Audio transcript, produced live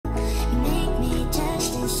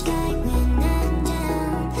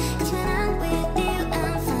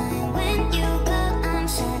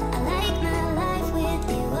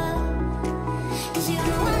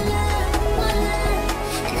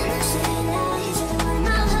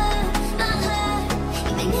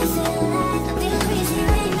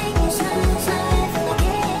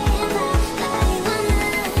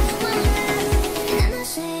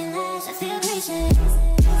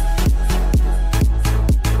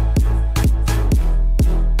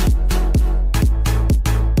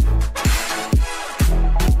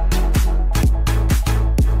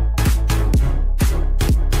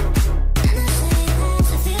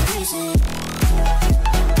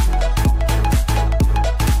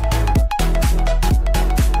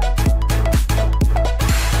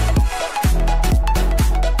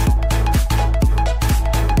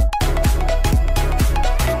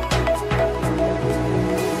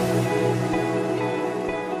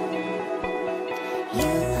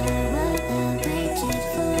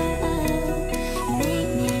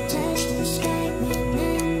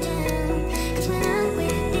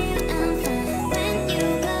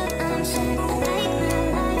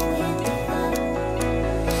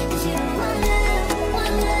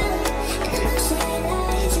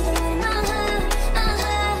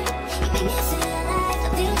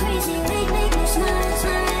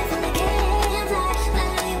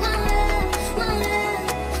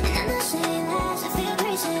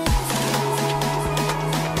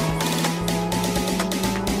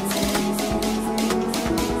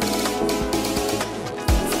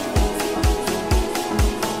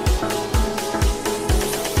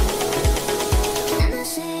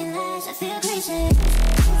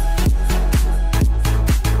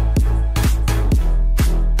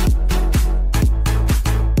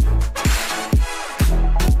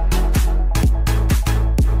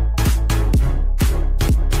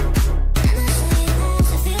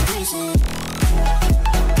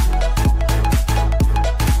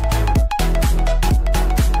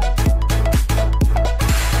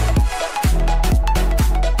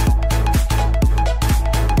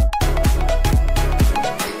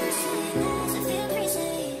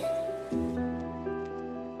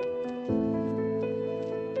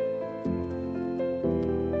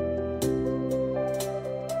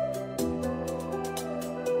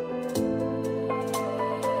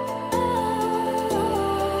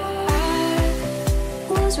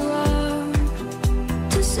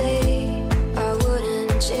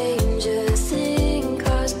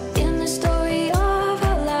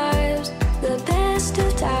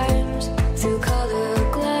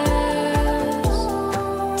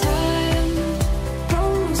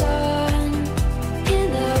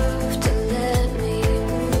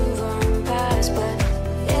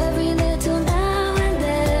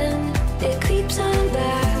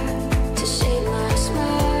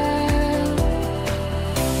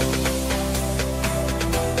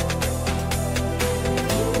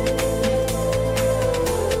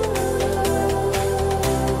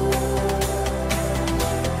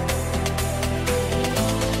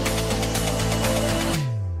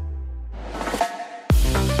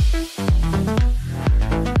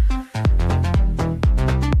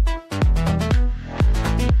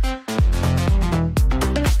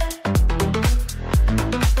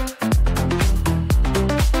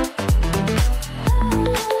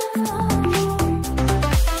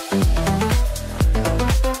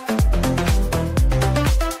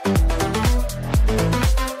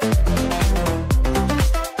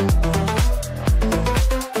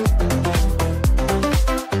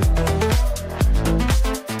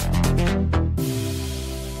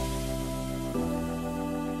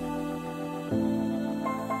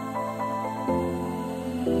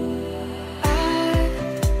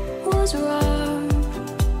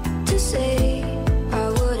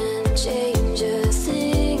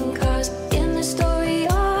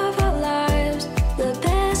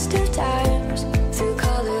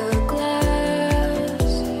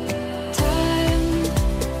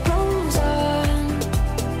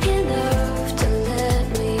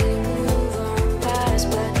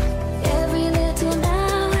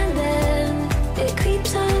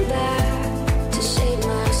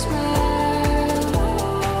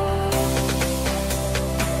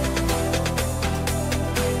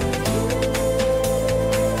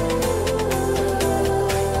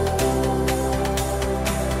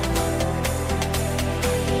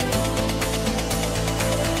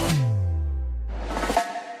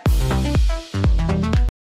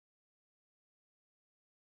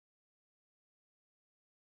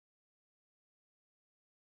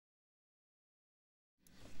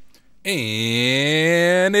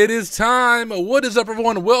And it is time. What is up,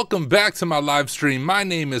 everyone? Welcome back to my live stream. My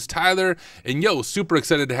name is Tyler, and super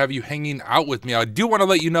excited to have you hanging out with me. I do want to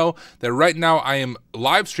let you know that right now I am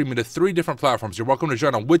live streaming to 3 different platforms. You're welcome to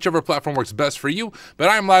join on whichever platform works best for you, but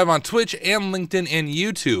I am live on Twitch and LinkedIn and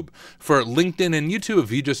YouTube. For LinkedIn and YouTube,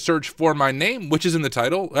 if you just search for my name, which is in the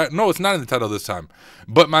title, no, it's not in the title this time,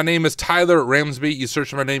 but my name is Tyler Ramsby. You search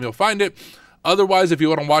for my name, you'll find it. Otherwise, if you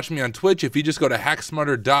want to watch me on Twitch, if you just go to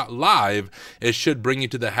hacksmarter.live, it should bring you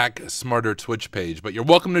to the Hack Smarter Twitch page. But you're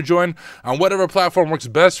welcome to join on whatever platform works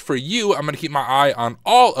best for you. I'm going to keep my eye on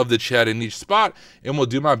all of the chat in each spot, and we'll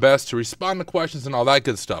do my best to respond to questions and all that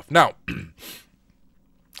good stuff. Now,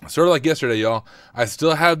 sort of like yesterday, y'all, I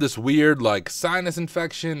still have this weird sinus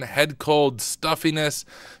infection, head cold, stuffiness.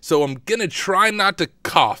 So I'm going to try not to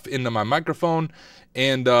cough into my microphone.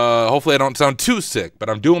 And hopefully I don't sound too sick, but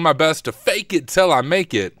I'm doing my best to fake it till I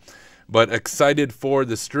make it. But excited for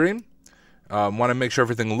the stream. Want to make sure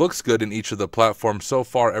everything looks good in each of the platforms. So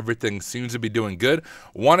far, everything seems to be doing good.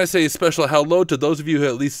 Want to say a special hello to those of you who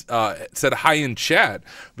at least said hi in chat.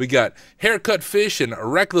 We got Haircut Fish and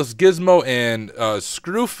Reckless Gizmo and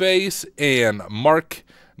Screwface and Mark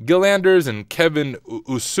Gillanders and Kevin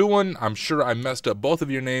Usuan. I'm sure I messed up both of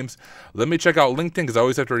your names. Let me check out LinkedIn because I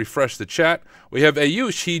always have to refresh the chat. We have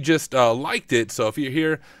Ayush. He just liked it. So if you're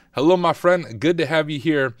here, hello, my friend. Good to have you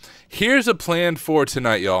here. Here's a plan for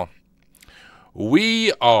tonight, y'all.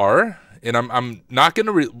 We are, and I'm not going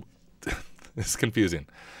to, it's confusing.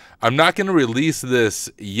 I'm not going to release this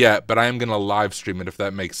yet, but I am going to live stream it if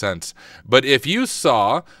that makes sense. But if you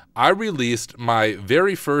saw, I released my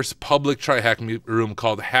very first public Try Hack Me room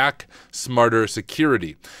called Hack Smarter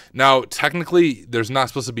Security. Now, technically, there's not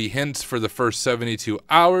supposed to be hints for the first 72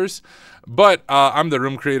 hours, but I'm the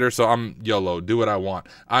room creator, so I'm YOLO, do what I want.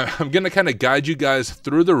 I'm going to kind of guide you guys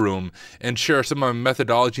through the room and share some of my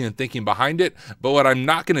methodology and thinking behind it. But what I'm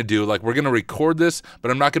not going to do, like we're going to record this,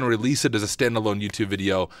 but I'm not going to release it as a standalone YouTube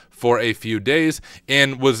video for a few days,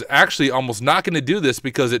 and was actually almost not going to do this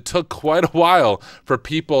because it took quite a while for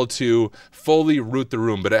people to fully root the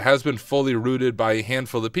room. But it has been fully rooted by a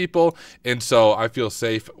handful of people, and so I feel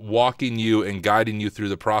safe walking you and guiding you through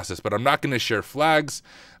the process. But I'm not going to share flags.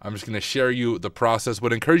 I'm just going to share you the process.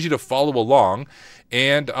 Would encourage you to follow along,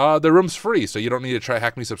 and the room's free, so you don't need to Try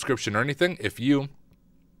Hack Me subscription or anything. If you,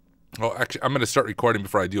 well, actually, I'm going to start recording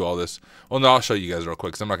before I do all this. Well, no, I'll show you guys real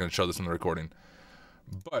quick, because I'm not going to show this in the recording.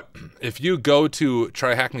 But if you go to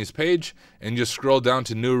Try Hack Me's page and just scroll down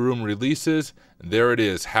to new room releases, there it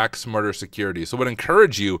is, Hack Smarter Security. So I would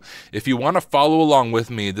encourage you, if you want to follow along with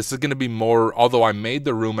me, this is going to be more, although I made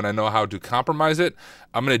the room and I know how to compromise it,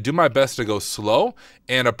 I'm going to do my best to go slow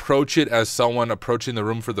and approach it as someone approaching the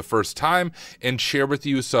room for the first time, and share with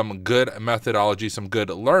you some good methodology, some good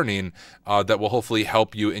learning that will hopefully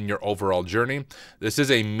help you in your overall journey. This is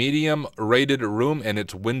a medium rated room and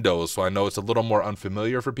it's Windows, so I know it's a little more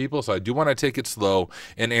unfamiliar for people, so I do want to take it slow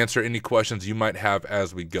and answer any questions you might have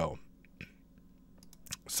as we go.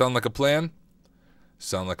 Sound like a plan?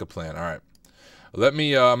 Sound like a plan. All right. Let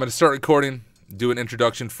me, I'm going to start recording, do an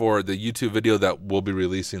introduction for the YouTube video that we'll be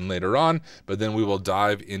releasing later on, but then we will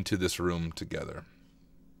dive into this room together.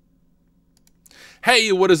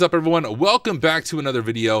 Hey, what is up, everyone? Welcome back to another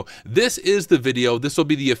video. This is the video. This will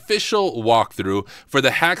be the official walkthrough for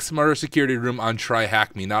the Hack Smarter Security Room on Try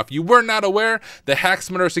Hack Me. Now, if you were not aware, the Hack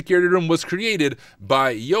Smarter Security Room was created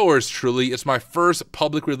by yours truly. It's my first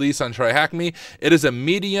public release on Try Hack Me. It is a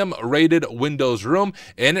medium-rated Windows room,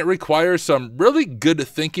 and it requires some really good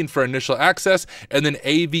thinking for initial access, and then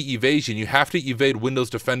AV evasion. You have to evade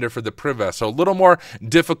Windows Defender for the Priv. So a little more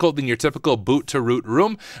difficult than your typical boot-to-root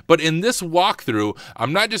room. But in this walkthrough,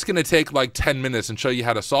 I'm not just going to take like 10 minutes and show you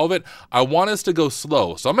how to solve it. I want us to go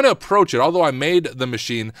slow. So I'm going to approach it, although I made the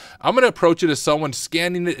machine, I'm going to approach it as someone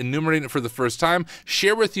scanning it, enumerating it for the first time,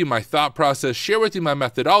 share with you my thought process, share with you my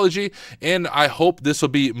methodology, and I hope this will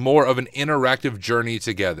be more of an interactive journey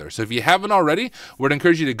together. So if you haven't already, I would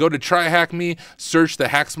encourage you to go to Try Hack Me, search the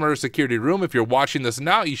Hack Smarter Security Room. If you're watching this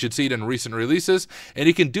now, you should see it in recent releases, and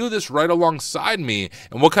you can do this right alongside me,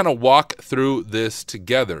 and we'll kind of walk through this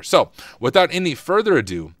together. So without any further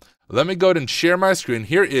ado, let me go ahead and share my screen.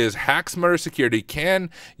 Here is Hack Smarter Security. Can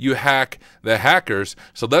you hack the hackers?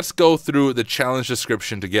 So let's go through the challenge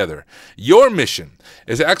description together. Your mission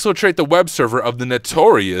is to exfiltrate the web server of the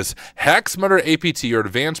notorious Hack Smarter APT, or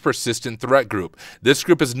Advanced Persistent Threat Group. This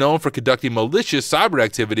group is known for conducting malicious cyber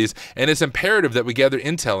activities, and it's imperative that we gather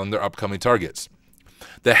intel on their upcoming targets.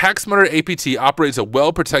 The Hack Smarter APT operates a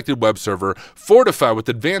well-protected web server fortified with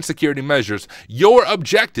advanced security measures. Your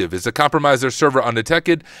objective is to compromise their server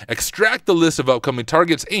undetected, extract the list of upcoming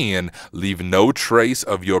targets, and leave no trace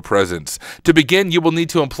of your presence. To begin, you will need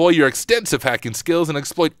to employ your extensive hacking skills and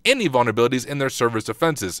exploit any vulnerabilities in their server's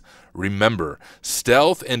defenses. Remember,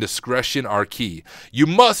 stealth and discretion are key. You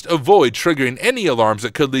must avoid triggering any alarms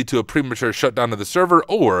that could lead to a premature shutdown of the server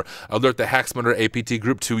or alert the Hack Smarter APT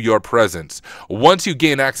group to your presence. Once you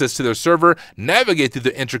gain access to their server, navigate through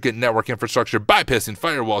the intricate network infrastructure, bypassing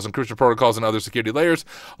firewalls, encryption protocols, and other security layers.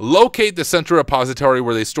 Locate the central repository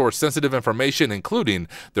where they store sensitive information, including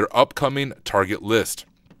their upcoming target list.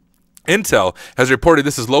 Intel has reported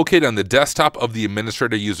this is located on the desktop of the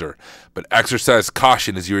administrator user, but exercise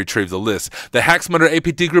caution as you retrieve the list. The Hack Smarter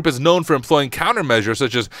APT group is known for employing countermeasures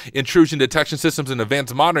such as intrusion detection systems and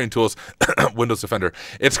advanced monitoring tools, Windows Defender.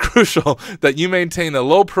 It's crucial that you maintain a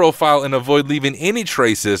low profile and avoid leaving any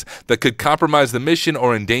traces that could compromise the mission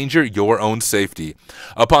or endanger your own safety.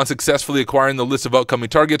 Upon successfully acquiring the list of upcoming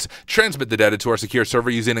targets, transmit the data to our secure server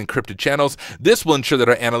using encrypted channels. This will ensure that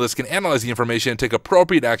our analysts can analyze the information and take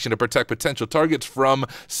appropriate action to protect protect potential targets from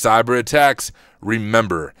cyber attacks.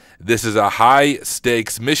 Remember, this is a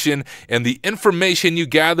high-stakes mission, and the information you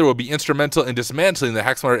gather will be instrumental in dismantling the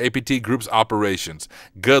HackSmarter APT Group's operations.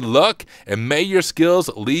 Good luck, and may your skills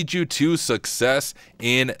lead you to success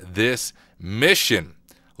in this mission.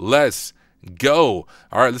 Let's go.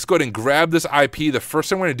 All right, let's go ahead and grab this IP. The first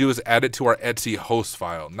thing we're going to do is add it to our Etsy host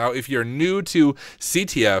file. Now, if you're new to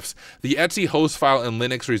CTFs, the Etsy host file in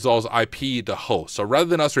Linux resolves IP to host. So rather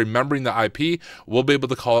than us remembering the IP, we'll be able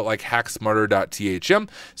to call it like hacksmarter.thm.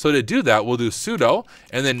 So to do that, we'll do sudo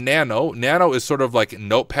and then nano. Nano is sort of like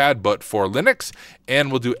Notepad, but for Linux. And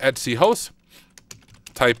we'll do Etsy host.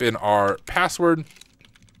 Type in our password.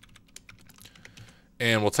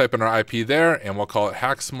 And we'll type in our IP there, and we'll call it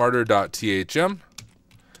hacksmarter.thm.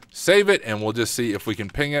 Save it, and we'll just see if we can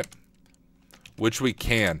ping it, which we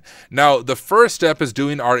can. Now, the first step is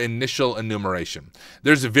doing our initial enumeration.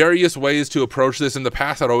 There's various ways to approach this. In the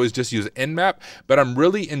past, I'd always just use Nmap, but I'm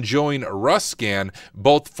really enjoying RustScan,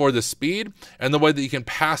 both for the speed and the way that you can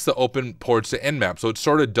pass the open ports to Nmap. So it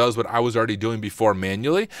sort of does what I was already doing before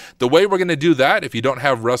manually. The way we're going to do that, if you don't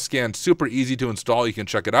have RustScan, super easy to install. You can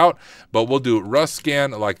check it out, but we'll do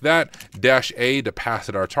RustScan like that, -A to pass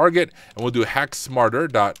at our target, and we'll do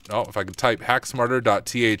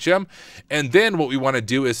hacksmarter.thm, and then what we want to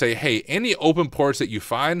do is say, hey, any open ports that you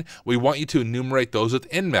find, we want you to enumerate those with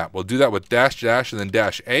Nmap. We'll do that with --, and then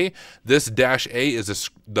 -A. This -A is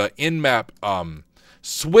the Nmap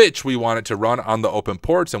switch we want it to run on the open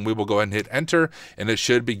ports, and we will go ahead and hit enter, and it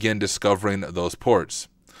should begin discovering those ports.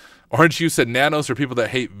 Orange Hue said nanos for people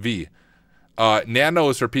that hate V. Nano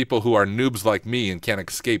is for people who are noobs like me and can't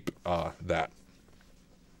escape that.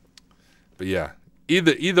 But yeah,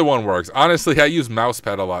 either one works. Honestly, I use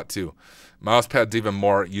mousepad a lot too. Mousepad's even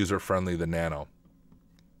more user-friendly than Nano.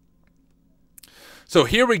 So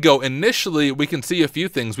here we go. Initially, we can see a few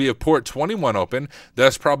things. We have port 21 open.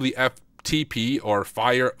 That's probably FTP or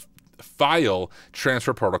File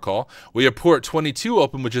Transfer Protocol. We have port 22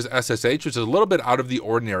 open, which is SSH, which is a little bit out of the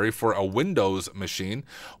ordinary for a Windows machine.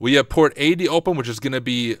 We have port 80 open, which is going to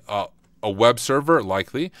be a web server,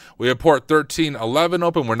 likely. We have port 1311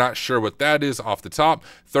 open. We're not sure what that is off the top.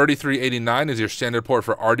 3389 is your standard port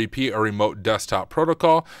for RDP, or remote desktop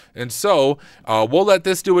protocol. And so we'll let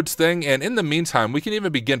this do its thing. And in the meantime, we can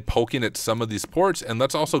even begin poking at some of these ports. And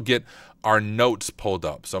let's also get our notes pulled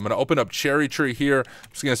up. So I'm going to open up Cherry Tree here.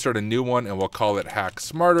 I'm just going to start a new one, and we'll call it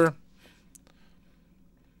HackSmarter.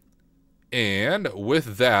 And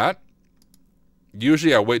with that,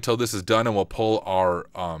 usually I wait till this is done and we'll pull our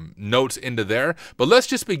notes into there. But let's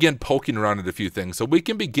just begin poking around at a few things. So we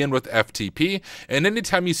can begin with FTP. And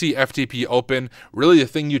anytime you see FTP open, really the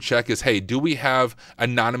thing you check is, hey, do we have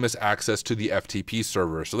anonymous access to the FTP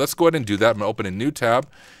server? So let's go ahead and do that. I'm going to open a new tab.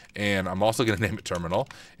 And I'm also going to name it terminal.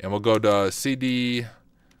 And we'll go to CD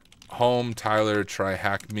home Tyler try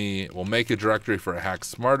hack me. We'll make a directory for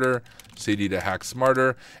HackSmarter, CD to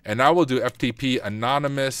HackSmarter. And now we'll do FTP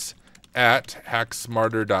anonymous at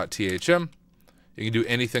hacksmarter.thm. You can do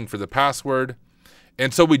anything for the password.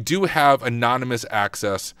 And so we do have anonymous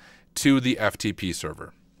access to the FTP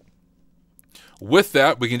server. With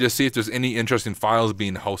that, we can just see if there's any interesting files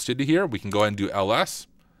being hosted here. We can go ahead and do ls.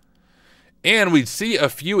 And we see a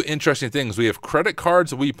few interesting things. We have credit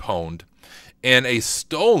cards we pwned and a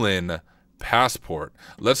stolen passport.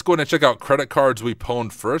 Let's go ahead and check out credit cards we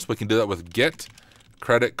pwned first. We can do that with get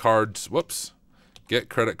credit cards. Whoops. Get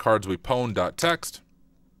credit cards we pwned.txt.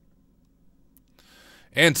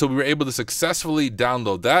 And so we were able to successfully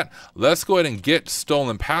download that. Let's go ahead and get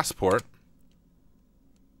stolen passport.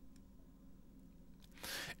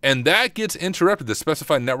 And that gets interrupted. The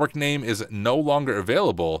specified network name is no longer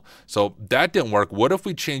available. So that didn't work. What if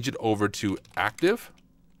we change it over to active?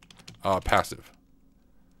 Passive.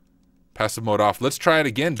 Passive mode off. Let's try it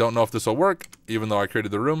again. Don't know if this will work, even though I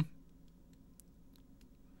created the room.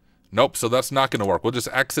 Nope, so that's not going to work. We'll just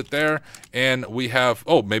exit there, and we have,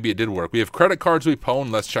 oh, maybe it did work. We have credit cards we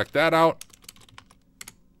pwned. Let's check that out.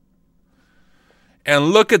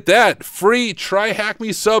 And look at that, free Try Hack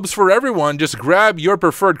Me subs for everyone. Just grab your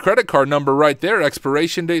preferred credit card number right there,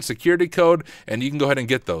 expiration date, security code, and you can go ahead and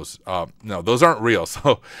get those. No, those aren't real.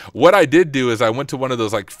 So what I did do is I went to one of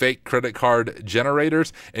those like fake credit card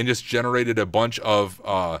generators and just generated a bunch of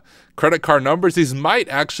credit card numbers. These might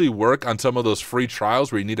actually work on some of those free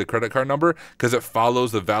trials where you need a credit card number because it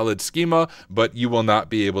follows the valid schema, but you will not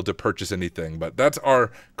be able to purchase anything. But that's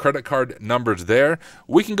our credit card numbers there.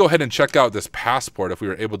 We can go ahead and check out this passport if we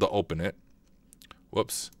were able to open it.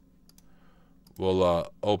 Whoops.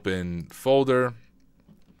 We'll open folder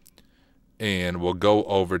and we'll go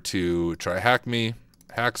over to Try Hack Me,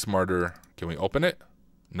 HackSmarter. Can we open it?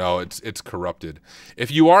 No, it's corrupted. If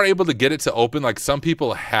you are able to get it to open, like some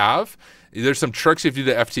people have, there's some tricks if you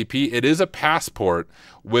do the FTP. It is a passport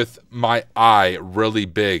with my eye really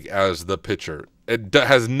big as the picture. It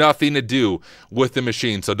has nothing to do with the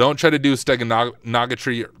machine. So don't try to do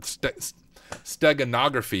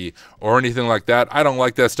steganography or anything like that. I don't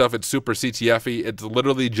like that stuff. It's super CTF-y. It's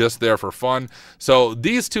literally just there for fun. So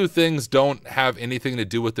these two things don't have anything to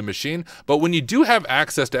do with the machine. But when you do have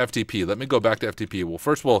access to FTP, let me go back to FTP. Well,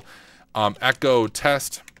 first we'll echo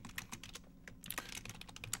test.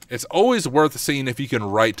 It's always worth seeing if you can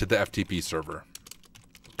write to the FTP server.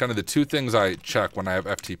 Kind of the two things I check when I have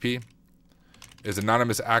FTP is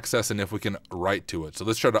anonymous access and if we can write to it. So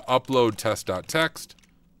let's try to upload test.txt.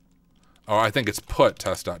 Oh, I think it's put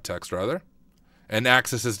test.txt rather. And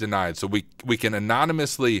access is denied. So we can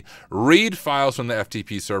anonymously read files from the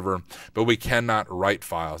FTP server, but we cannot write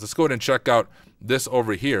files. Let's go ahead and check out this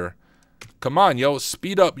over here. Come on, yo,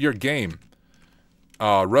 speed up your game.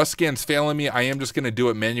 Rustscan's failing me. I am just going to do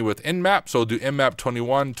it manually with nmap. So I'll do nmap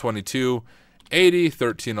 21, 22, 80,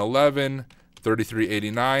 1311,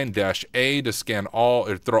 3389-A to scan all,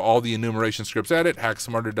 or throw all the enumeration scripts at it,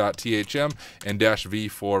 hacksmarter.thm, and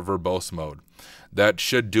 -V for verbose mode. That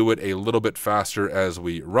should do it a little bit faster as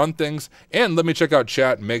we run things. And let me check out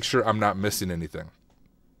chat, make sure I'm not missing anything.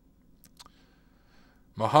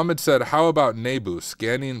 Mohammed said, how about Nebu,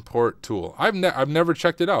 scanning port tool? I've never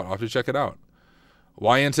checked it out. I'll have to check it out.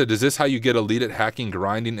 YN said, is this how you get elite at hacking,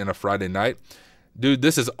 grinding in a Friday night? Dude,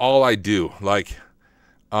 this is all I do. Like,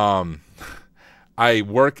 I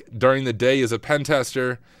work during the day as a pen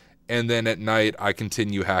tester, and then at night I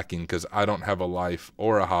continue hacking because I don't have a life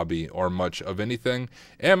or a hobby or much of anything.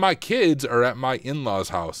 And my kids are at my in-laws'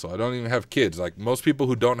 house, so I don't even have kids. Like most people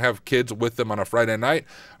who don't have kids with them on a Friday night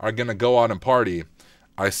are going to go out and party.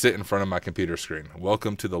 I sit in front of my computer screen.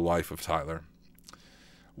 Welcome to the life of Tyler.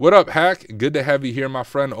 What up, Hack? Good to have you here, my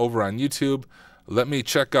friend, over on YouTube. Let me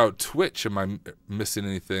check out Twitch. Am I missing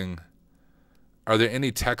anything? Are there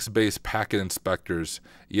any text-based packet inspectors?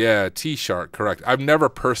 Yeah, T-Shark, correct. I've never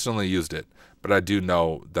personally used it, but I do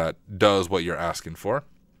know that does what you're asking for.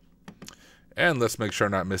 And let's make sure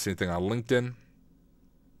I'm not missing anything on LinkedIn.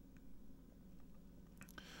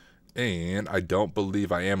 And I don't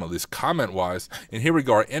believe I am, at least comment-wise. And here we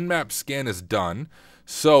go. Our nmap scan is done.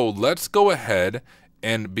 So let's go ahead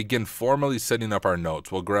and begin formally setting up our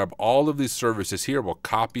nodes. We'll grab all of these services here. We'll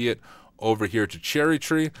copy it over here to Cherry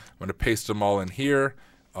Tree. I'm going to paste them all in here.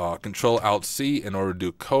 Control-Alt-C in order to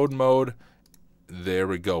do code mode. There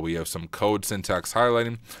we go. We have some code syntax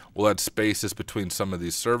highlighting. We'll add spaces between some of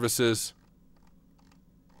these services.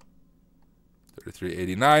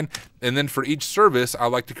 3389. And then for each service, I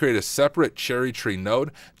like to create a separate Cherry Tree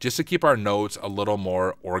node just to keep our nodes a little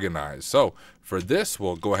more organized. So for this,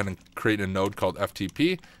 we'll go ahead and create a node called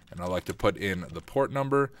FTP, and I like to put in the port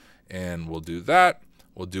number, and we'll do that.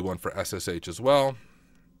 We'll do one for SSH as well.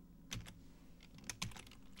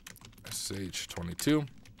 SSH22.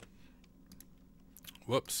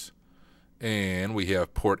 Whoops. And we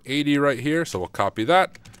have port 80 right here, so we'll copy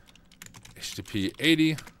that. HTTP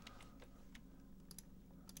 80.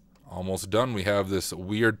 Almost done. We have this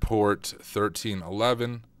weird port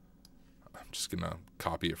 1311. I'm just going to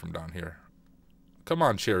copy it from down here. Come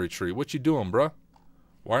on, Cherry Tree. What you doing, bruh?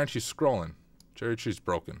 Why aren't you scrolling? Cherry Tree's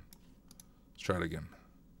broken. Let's try it again.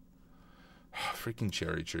 Freaking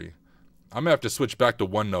Cherry Tree. I'm going to have to switch back to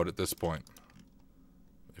OneNote at this point.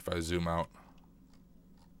 If I zoom out.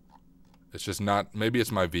 It's just not, maybe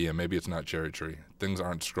it's my VM, maybe it's not Cherry Tree. Things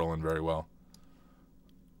aren't scrolling very well.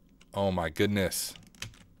 Oh my goodness.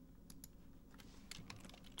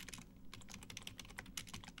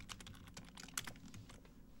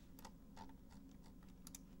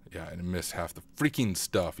 Yeah, I missed half the freaking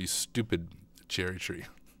stuff, you stupid Cherry Tree.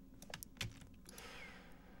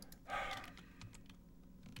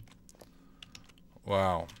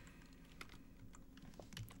 Wow.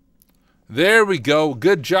 There we go.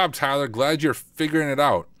 Good job, Tyler. Glad you're figuring it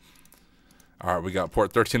out. All right, we got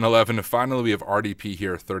port 1311. And finally, we have RDP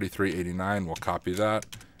here, 3389. We'll copy that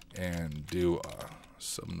and do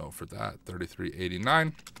some note for that,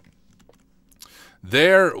 3389.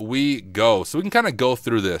 There we go. So we can kind of go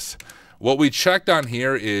through this. What we checked on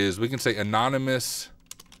here is we can say anonymous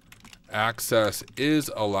access is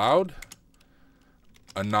allowed.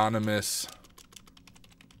 Anonymous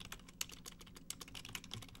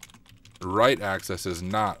write access is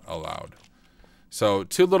not allowed. So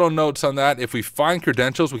two little notes on that. If we find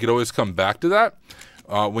credentials, we could always come back to that.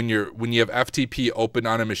 When you have FTP open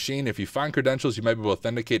on a machine, if you find credentials, you might be able to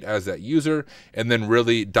authenticate as that user and then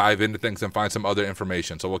really dive into things and find some other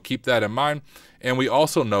information. So we'll keep that in mind. And we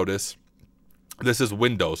also notice this is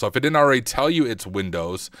Windows. So if it didn't already tell you it's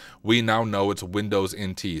Windows, we now know it's Windows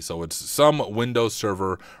NT. So it's some Windows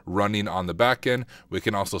server running on the back end. We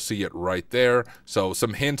can also see it right there. So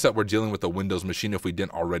some hints that we're dealing with a Windows machine if we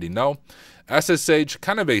didn't already know. SSH,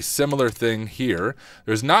 kind of a similar thing here.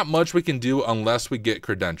 There's not much we can do unless we get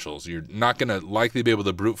credentials. You're not going to likely be able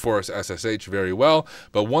to brute force SSH very well,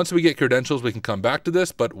 but once we get credentials, we can come back to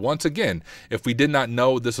this. But once again, if we did not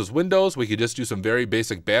know this was Windows, we could just do some very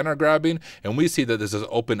basic banner grabbing, and we see that this is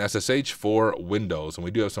OpenSSH for Windows, and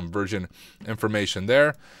we do have some version information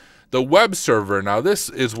there. The web server, now this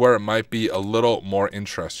is where it might be a little more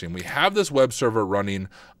interesting. We have this web server running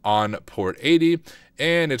on port 80,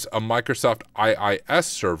 and it's a Microsoft IIS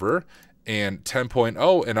server and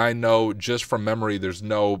 10.0, and I know just from memory there's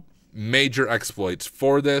no major exploits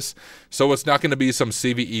for this, so it's not going to be some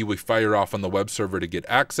CVE we fire off on the web server to get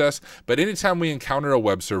access. But anytime we encounter a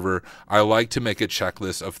web server, I like to make a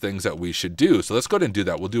checklist of things that we should do. So let's go ahead and do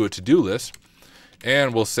that. We'll do a to-do list,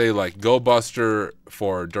 and we'll say like GoBuster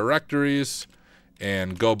for directories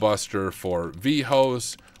and GoBuster for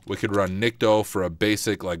vhost. We could run Nikto for a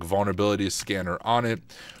basic like vulnerability scanner on it.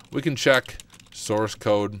 We can check source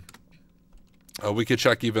code. We could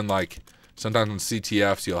check even like sometimes on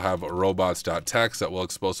CTFs, you'll have robots.txt that will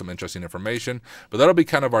expose some interesting information, but that'll be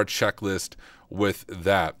kind of our checklist with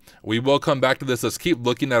that. We will come back to this. Let's keep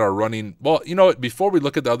looking at our running. Well, you know what? Before we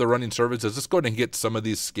look at the other running services, let's go ahead and get some of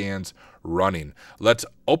these scans running. Let's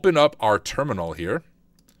open up our terminal here,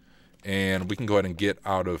 and we can go ahead and get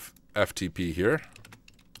out of FTP here.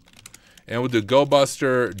 And we'll do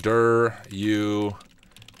GoBuster dir u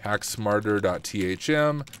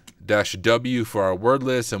hacksmarter.thm -w for our word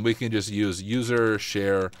list, and we can just use user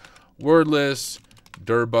share word list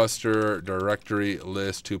dirbuster directory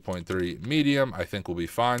list 2.3 medium. I think we'll be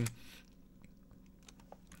fine,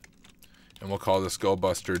 and we'll call this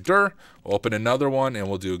GoBuster dir. We'll open another one, and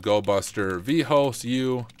we'll do GoBuster vhost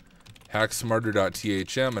u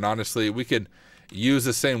hacksmarter.thm. And honestly, we could use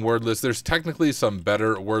the same word list. There's technically some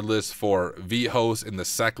better word lists for vhost in the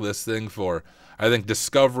sec list thing for, I think,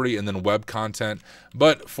 discovery and then web content,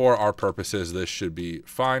 but for our purposes, this should be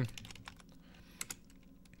fine.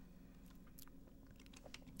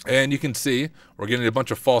 And you can see we're getting a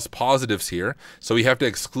bunch of false positives here, so we have to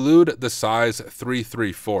exclude the size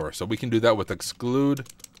 334. So we can do that with exclude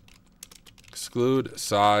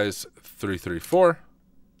size 334.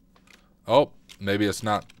 Oh, maybe it's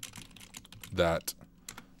not that.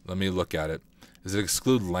 Let me look at it. Is it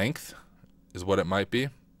exclude length is what it might be?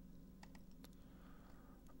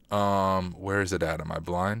 Where is it at? Am I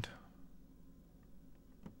blind?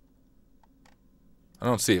 I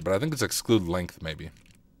don't see it, but I think it's exclude length maybe.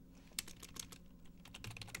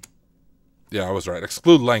 Yeah, I was right.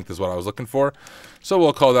 Exclude length is what I was looking for. So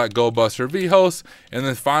we'll call that GoBuster vhost. And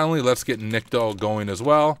then finally, let's get Nikto going as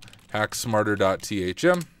well.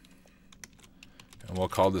 Hacksmarter.thm. And we'll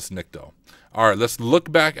call this Nikto. All right, let's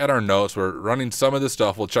look back at our notes. We're running some of this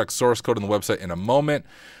stuff. We'll check source code on the website in a moment.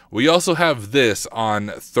 We also have this on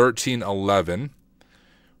 1311,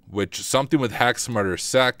 which something with Hacksmarter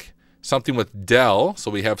sec, something with Dell.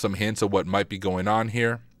 So we have some hints of what might be going on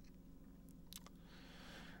here.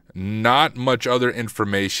 Not much other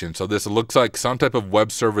information. So this looks like some type of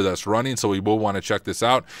web server that's running, so we will want to check this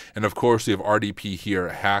out. And of course, we have RDP here,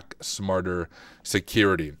 Hacksmarter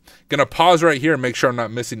Security. Gonna pause right here and make sure I'm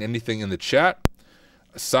not missing anything in the chat.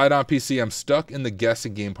 Side on PC, I'm stuck in the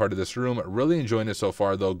guessing game part of this room. Really enjoying it so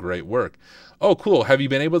far, though. Great work. Oh, cool. Have you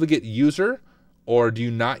been able to get user, or do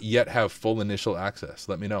you not yet have full initial access?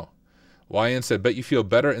 Let me know. YN said, bet you feel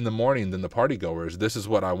better in the morning than the party goers. This is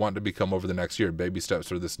what I want to become over the next year. Baby steps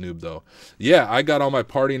for this noob, though. Yeah, I got all my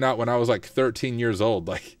partying out when I was like 13 years old.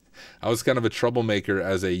 Like, I was kind of a troublemaker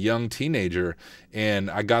as a young teenager, and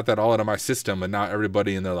I got that all out of my system, and now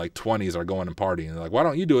everybody in their like 20s are going and partying. They're like, why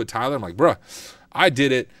don't you do it, Tyler? I'm like, bruh, I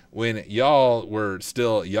did it when y'all were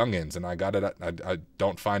still youngins, and I got it. I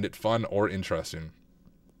don't find it fun or interesting.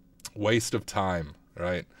 Waste of time,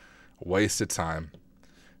 right? Waste of time.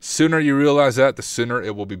 Sooner you realize that, the sooner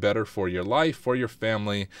it will be better for your life, for your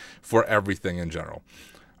family, for everything in general.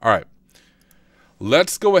 All right,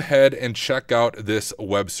 let's go ahead and check out this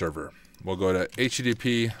web server. We'll go to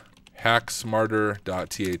http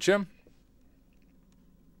hacksmarter.thm.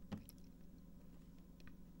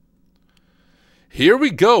 Here we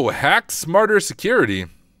go, Hacksmarter Security.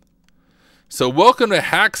 So welcome to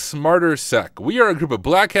Hack Smarter Sec. We are a group of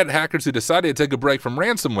black hat hackers who decided to take a break from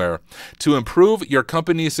ransomware to improve your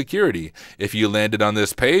company's security. If you landed on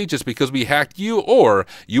this page, it's because we hacked you, or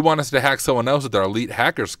you want us to hack someone else with our elite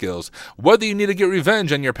hacker skills. Whether you need to get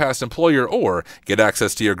revenge on your past employer or get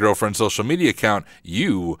access to your girlfriend's social media account,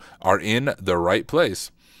 you are in the right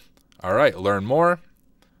place. All right, learn more.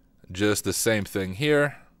 Just the same thing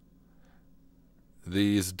here.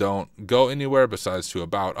 These don't go anywhere besides to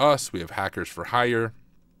About Us. We have Hackers for Hire.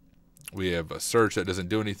 We have a search that doesn't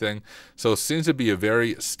do anything. So it seems to be a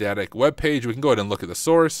very static web page. We can go ahead and look at the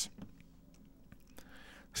source,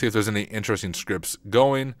 see if there's any interesting scripts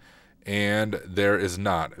going, and there is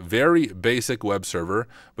not. Very basic web server.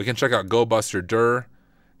 We can check out GoBusterDir.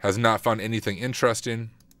 Has not found anything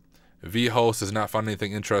interesting. vHost has not found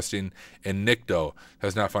anything interesting, and Nikto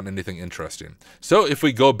has not found anything interesting. So if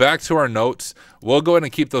we go back to our notes, we'll go ahead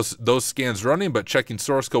and keep those scans running, but checking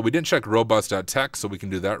source code. We didn't check robots.tech, so we can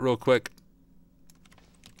do that real quick.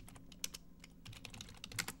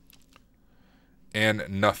 And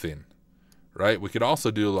nothing, right? We could also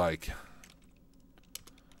do like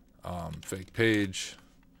fake page.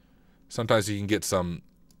 Sometimes you can get some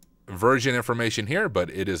version information here, but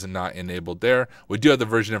it is not enabled there. We do have the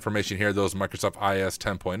version information here, those Microsoft IS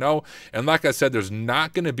 10.0. And like I said, there's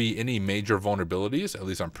not going to be any major vulnerabilities. At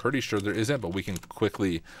least I'm pretty sure there isn't, but we can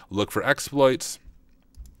quickly look for exploits.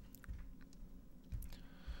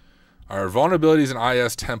 Our vulnerabilities in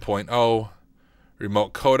IS 10.0,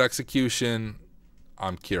 remote code execution.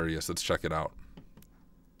 I'm curious. Let's check it out.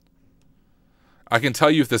 I can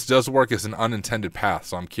tell you if this does work, it's an unintended path,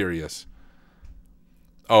 so I'm curious.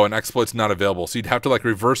 Oh, an exploit's not available. So you'd have to like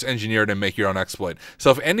reverse engineer it and make your own exploit.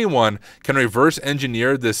 So if anyone can reverse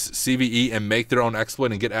engineer this CVE and make their own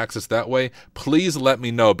exploit and get access that way, please let me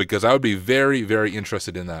know, because I would be very, very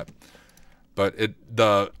interested in that. But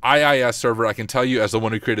the IIS server, I can tell you as the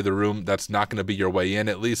one who created the room, that's not going to be your way in,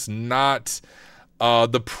 at least not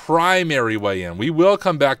the primary way in. We will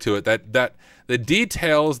come back to it. That the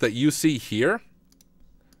details that you see here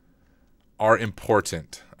are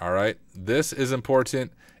important. All right, this is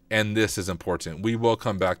important, and this is important. We will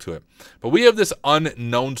come back to it. But we have this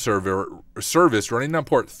unknown service running on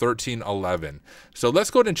port 1311. So let's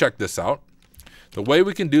go ahead and check this out. The way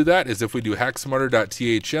we can do that is if we do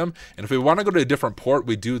hacksmarter.thm, and if we want to go to a different port,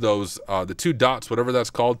 we do those, the two dots, whatever that's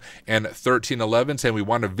called, and 1311, saying we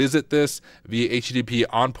want to visit this via HTTP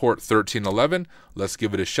on port 1311. Let's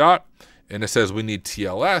give it a shot. And it says we need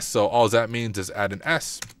TLS, so all that means is add an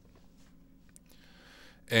S.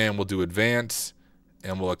 And we'll do advance,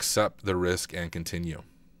 and we'll accept the risk and continue.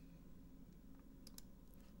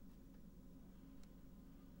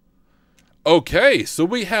 Okay, so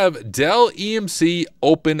we have Dell EMC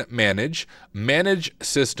Open Manage, manage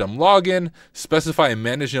system login, specify a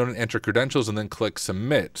manage node and enter credentials, and then click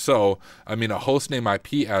submit. So, I mean, a hostname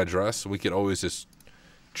IP address, we could always just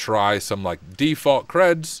try some like default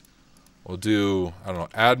creds. We'll do, I don't know,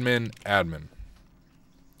 admin,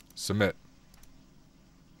 submit.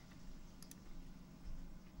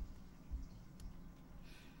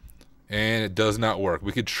 And it does not work.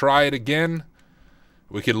 We could try it again.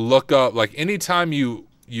 We could look up, like anytime you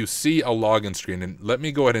see a login screen, and let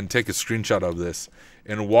me go ahead and take a screenshot of this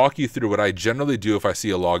and walk you through what I generally do if I see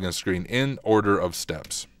a login screen in order of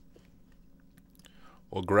steps.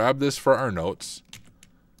 We'll grab this for our notes,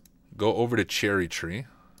 go over to Cherry Tree.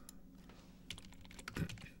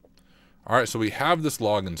 All right, so we have this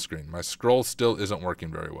login screen. My scroll still isn't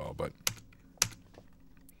working very well, but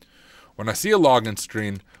when I see a login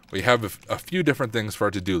screen, we have a few different things for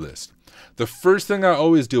our to-do list. The first thing I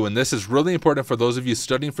always do, and this is really important for those of you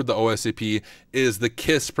studying for the OSCP, is the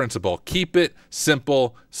KISS principle. Keep it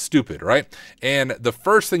simple, stupid, right? And the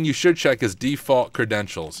first thing you should check is default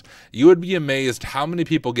credentials. You would be amazed how many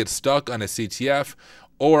people get stuck on a CTF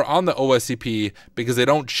or on the OSCP because they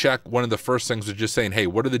don't check one of the first things of just saying, hey,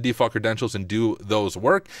 what are the default credentials, and do those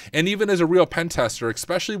work? And even as a real pen tester,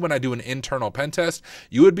 especially when I do an internal pen test,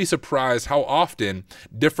 you would be surprised how often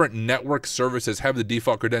different network services have the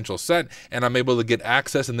default credentials set, and I'm able to get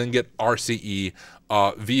access and then get RCE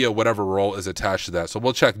via whatever role is attached to that. So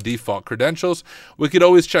we'll check default credentials. We could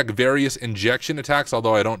always check various injection attacks,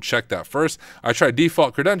 although I don't check that first. I try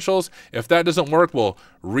default credentials. If that doesn't work, we'll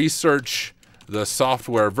research the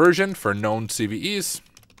software version for known CVEs.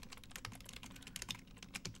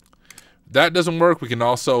 That doesn't work. We can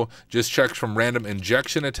also just check from random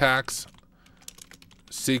injection attacks,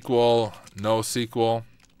 SQL, NoSQL,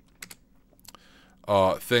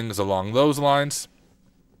 things along those lines.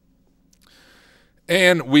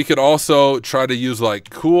 And we could also try to use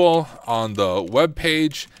like cool on the web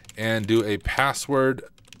page and do a password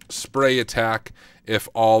spray attack if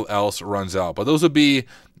all else runs out. But those would be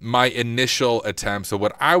my initial attempts of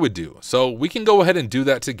what I would do. So we can go ahead and do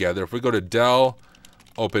that together. If we go to Dell,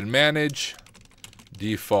 Open Manage,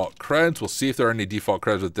 default creds, we'll see if there are any default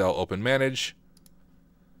creds with Dell Open Manage.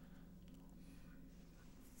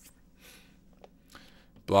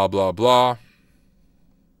 Blah, blah, blah.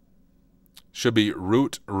 Should be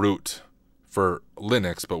root for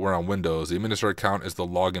Linux, but we're on Windows. The administrator account is the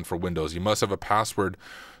login for Windows. You must have a password.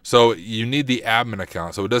 So you need the admin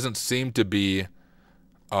account. So it doesn't seem to be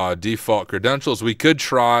default credentials. We could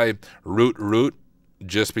try root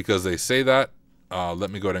just because they say that.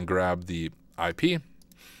 Let me go ahead and grab the IP.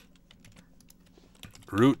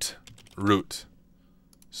 Root,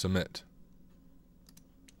 submit.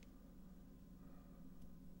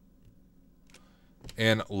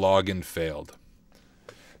 And login failed.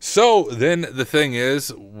 So then the thing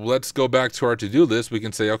is, let's go back to our to-do list. We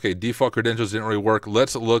can say, okay, default credentials didn't really work.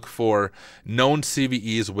 Let's look for known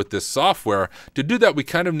CVEs with this software. To do that, we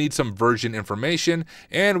kind of need some version information,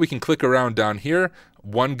 and we can click around down here.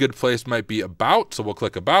 One good place might be about, so we'll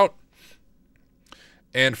click about.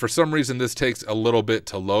 And for some reason, this takes a little bit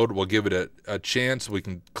to load. We'll give it a chance. We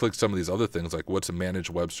can click some of these other things, like what's a managed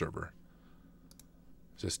web server?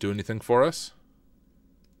 Does this do anything for us?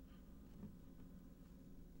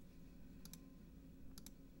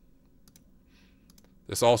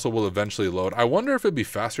 This also will eventually load. I wonder if it'd be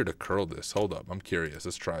faster to curl this. Hold up, I'm curious.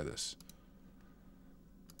 Let's try this.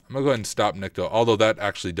 I'm gonna go ahead and stop Nikto, although that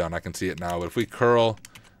actually done. I can see it now. But if we curl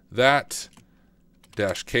that,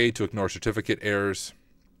 -K to ignore certificate errors.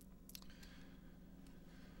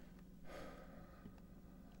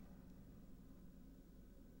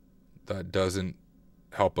 That doesn't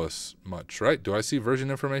help us much, right? Do I see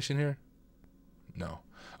version information here? No.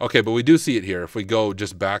 Okay, but we do see it here. If we go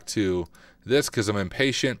just back to this, because I'm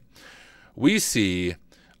impatient, we see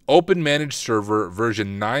Open Managed Server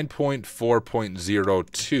version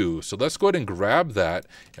 9.4.02. So let's go ahead and grab that,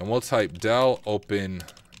 and we'll type Dell Open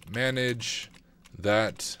Manage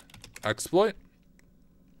that exploit.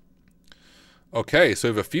 Okay, so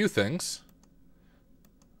we have a few things.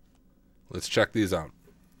 Let's check these out.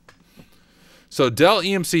 So Dell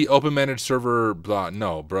EMC Open Managed Server, blah.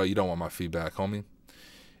 No, bro, you don't want my feedback, homie.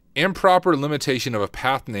 Improper limitation of a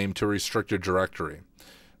path name to a restricted directory.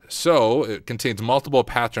 So it contains multiple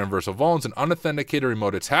path transversal vulns. An unauthenticated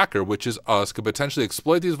remote attacker, which is us, could potentially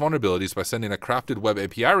exploit these vulnerabilities by sending a crafted web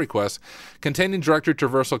API request containing directory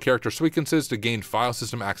traversal character sequences to gain file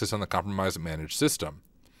system access on the compromised managed system.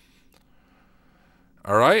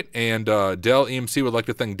 All right, and Dell EMC would like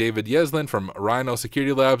to thank David Yeslin from Rhino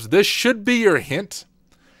Security Labs. This should be your hint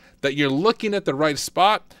that you're looking at the right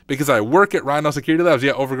spot, because I work at Rhino Security Labs.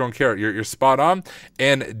 Yeah, Overgrown Carrot, you're spot on.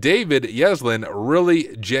 And David Yeslin,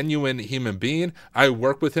 really genuine human being. I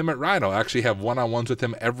work with him at Rhino. I actually have one-on-ones with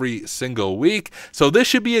him every single week. So this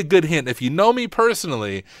should be a good hint. If you know me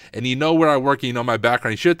personally and you know where I work and you know my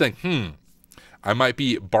background, you should think, I might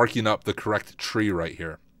be barking up the correct tree right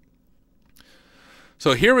here.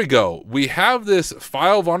 So here we go. We have this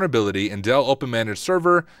file vulnerability in Dell Open Managed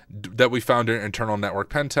Server that we found in Internal Network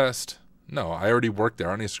Pen Test. No, I already worked there.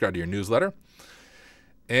 I need to subscribe to your newsletter.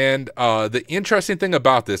 And the interesting thing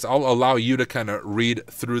about this, I'll allow you to kind of read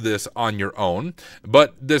through this on your own,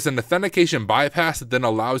 but there's an authentication bypass that then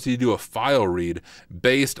allows you to do a file read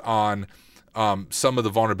based on some of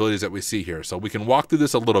the vulnerabilities that we see here. So we can walk through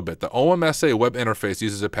this a little bit. The OMSA web interface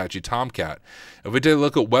uses Apache Tomcat. If we take a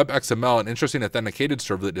look at WebXML, an interesting authenticated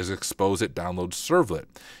servlet is exposit download servlet.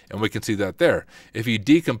 And we can see that there. If you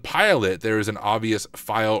decompile it, there is an obvious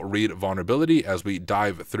file read vulnerability as we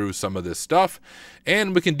dive through some of this stuff.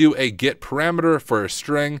 And we can do a get parameter for a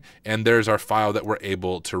string, and there's our file that we're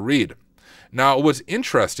able to read. Now, what's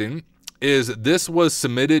interesting is this was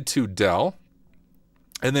submitted to Dell,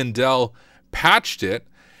 and then Dell patched it,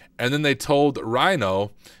 and then they told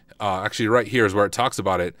Rhino, actually right here is where it talks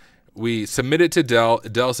about it, we submitted to Dell.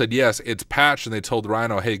 Dell said, yes, it's patched, and they told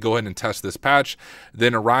Rhino, hey, go ahead and test this patch.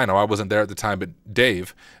 Then Rhino, I wasn't there at the time, but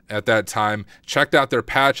Dave at that time checked out their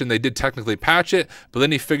patch, and they did technically patch it, but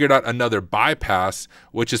then he figured out another bypass,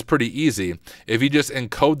 which is pretty easy. If you just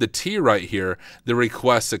encode the T right here, the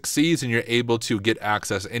request succeeds, and you're able to get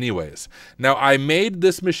access anyways. Now, I made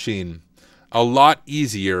this machine a lot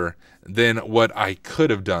easier than what I could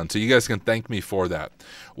have done. So you guys can thank me for that.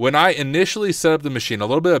 When I initially set up the machine, a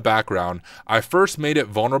little bit of background, I first made it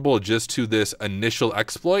vulnerable just to this initial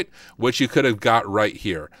exploit, which you could have got right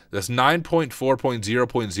here. This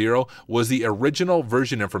 9.4.0.0 was the original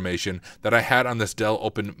version information that I had on this Dell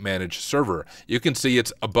Open Managed Server. You can see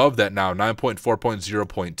it's above that now,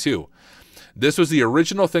 9.4.0.2. This was the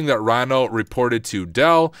original thing that Rhino reported to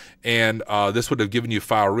Dell, and this would have given you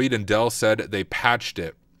file read, and Dell said they patched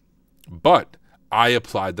it. But I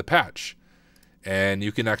applied the patch. And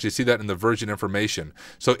you can actually see that in the version information.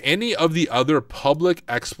 So any of the other public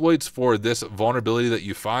exploits for this vulnerability that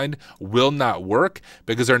you find will not work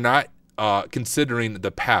because they're not considering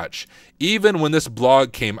the patch. Even when this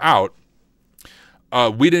blog came out,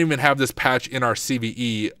 we didn't even have this patch in our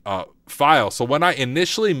CVE file. So when I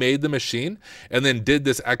initially made the machine and then did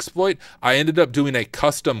this exploit, I ended up doing a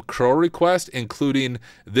custom curl request, including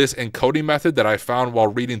this encoding method that I found while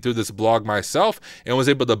reading through this blog myself, and was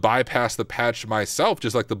able to bypass the patch myself,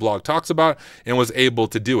 just like the blog talks about, and was able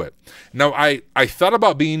to do it. Now, I thought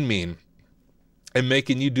about being mean and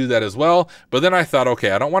making you do that as well. But then I thought,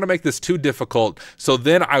 okay, I don't want to make this too difficult. So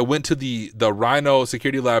then I went to the Rhino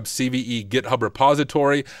Security Lab CVE GitHub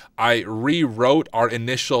repository. I rewrote our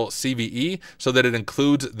initial CVE so that it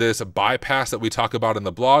includes this bypass that we talk about in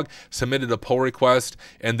the blog, submitted a pull request,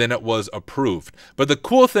 and then it was approved. But the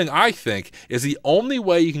cool thing, I think, is the only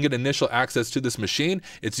way you can get initial access to this machine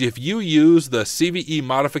is if you use the CVE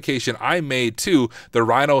modification I made to the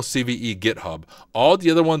Rhino CVE GitHub. All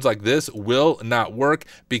the other ones like this will not work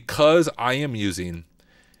because I am using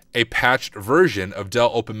a patched version of Dell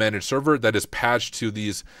Open Managed Server that is patched to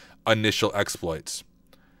these initial exploits.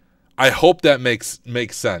 I hope that makes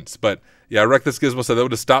sense. But yeah, Reckless Gizmo said that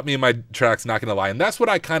would have stopped me in my tracks, not gonna lie. And that's what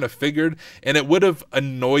I kind of figured, and it would have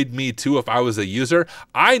annoyed me too if I was a user.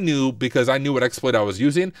 I knew because I knew what exploit I was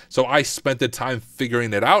using, so I spent the time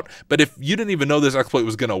figuring it out. But if you didn't even know this exploit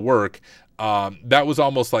was gonna work, that was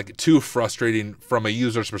almost like too frustrating from a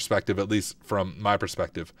user's perspective, at least from my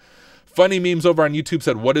perspective. Funny Memes over on YouTube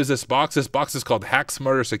said, what is this box? This box is called Hack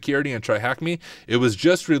Smarter Security and Try Hack Me. It was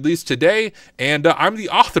just released today, and I'm the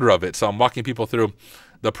author of it, so I'm walking people through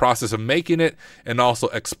the process of making it and also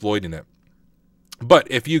exploiting it. But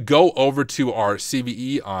if you go over to our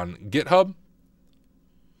CVE on GitHub,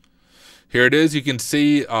 here it is. You can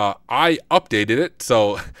see I updated it.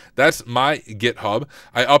 So that's my GitHub.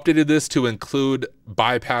 I updated this to include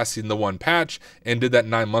bypassing the one patch and did that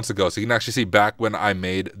 9 months ago. So you can actually see back when I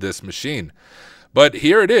made this machine. But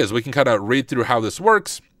here it is. We can kind of read through how this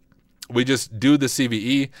works. We just do the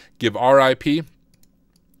CVE, give our IP,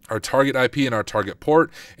 our target IP, and our target port,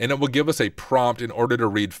 and it will give us a prompt in order to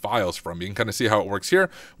read files from. You can kind of see how it works here.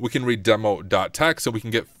 We can read demo.txt so we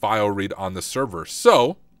can get file read on the server.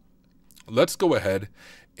 So let's go ahead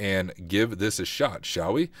and give this a shot,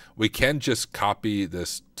 shall we? We can just copy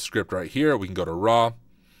this script right here. We can go to raw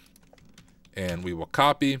and we will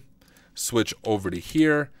copy, switch over to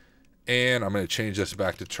here, and I'm going to change this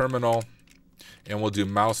back to terminal, and we'll do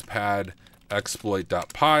mousepad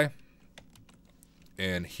exploit.py,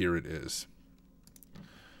 and here it is.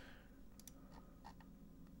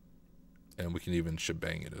 And we can even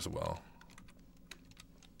shebang it as well.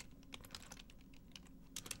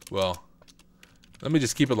 Well, let me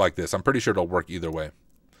just keep it like this. I'm pretty sure it'll work either way.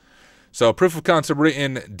 So proof of concept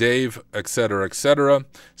written, Dave, etc., etc.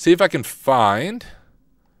 See if I can find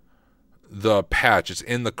the patch. It's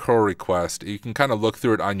in the curl request. You can kind of look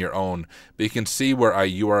through it on your own, but you can see where I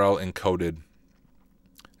URL encoded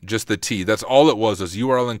just the T. That's all it was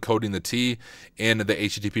URL encoding the T in the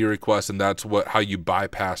HTTP request, and that's how you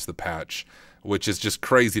bypass the patch, which is just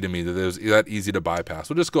crazy to me that it was that easy to bypass.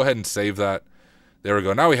 We'll just go ahead and save that. There we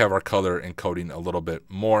go. Now we have our color encoding a little bit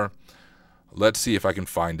more. Let's see if I can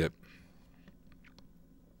find it.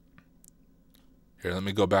 Here, let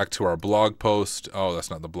me go back to our blog post. Oh,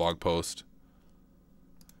 that's not the blog post.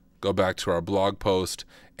 Go back to our blog post,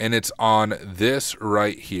 and it's on this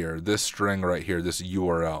right here, this string right here, this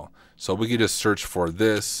URL. So we can just search for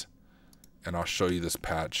this, and I'll show you this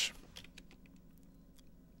patch.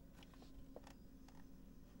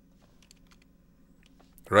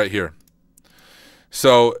 Right here.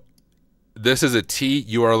 So this is a T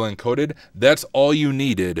URL encoded. That's all you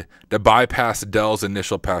needed to bypass Dell's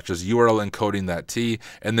initial patches, URL encoding that T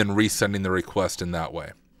and then resending the request in that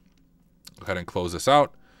way. Go ahead and close this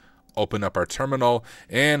out. Open up our terminal,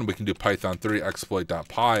 and we can do python3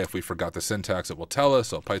 exploit.py. If we forgot the syntax, it will tell us.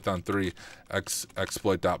 So python3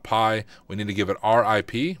 exploit.py. We need to give it our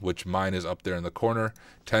IP, which mine is up there in the corner,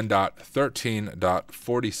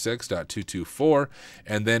 10.13.46.224.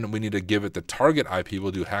 And then we need to give it the target IP.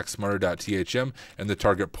 We'll do hacksmarter.thm, and the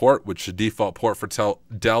target port, which the default port for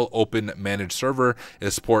Dell Open Managed Server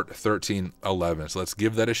is port 1311. So let's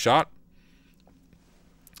give that a shot,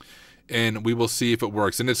 and we will see if it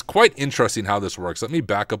works. And it's quite interesting how this works. Let me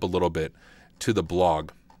back up a little bit to the blog.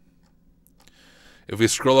 if we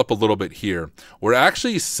scroll up a little bit here, we're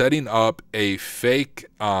actually setting up a fake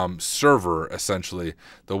server, essentially,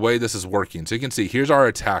 the way this is working. So you can see here's our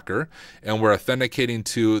attacker, and we're authenticating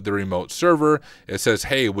to the remote server. It says,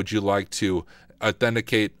 hey, would you like to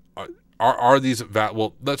authenticate? Are these,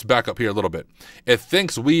 well, let's back up here a little bit. It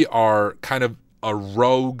thinks we are kind of a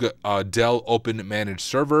rogue Dell Open Managed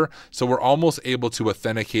server, so we're almost able to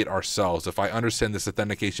authenticate ourselves if I understand this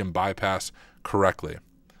authentication bypass correctly.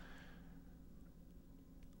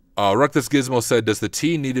 Reckless Gizmo said, does the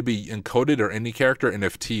T need to be encoded or any character, and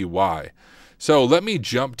if T, why? So let me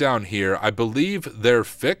jump down here. I believe their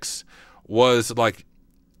fix was like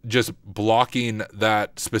just blocking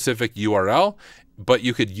that specific URL, but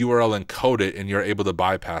you could URL encode it and you're able to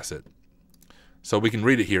bypass it. So we can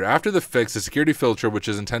read it here. After the fix, the security filter, which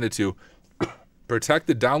is intended to protect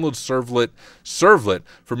the download servlet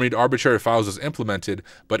from read arbitrary files, is implemented,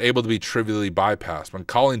 but able to be trivially bypassed. When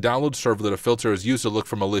calling download servlet, a filter is used to look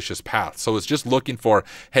for malicious paths. So it's just looking for,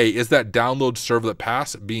 hey, is that download servlet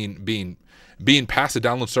pass being past the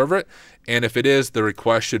download servlet? And if it is, the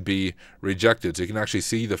request should be rejected. So you can actually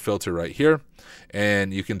see the filter right here,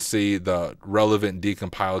 and you can see the relevant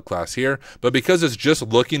decompiled class here. But because it's just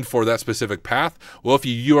looking for that specific path, well, if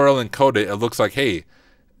you URL encode it, it looks like, hey,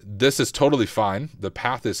 this is totally fine. The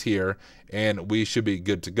path is here, and we should be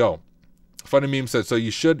good to go. Funny Meme said, so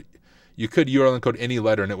you could URL encode any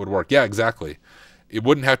letter and it would work. Yeah, exactly. It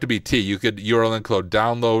wouldn't have to be T. You could URL encode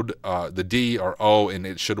download the D or O, and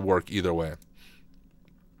it should work either way.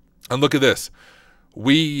 And look at this.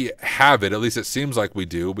 We have it. At least it seems like we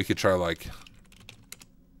do. We could try like,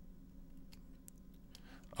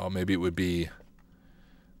 oh, maybe it would be,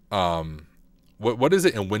 what is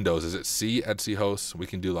it in Windows? Is it C, etc host? We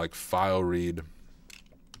can do like file read.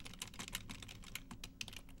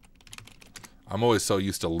 I'm always so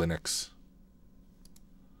used to Linux.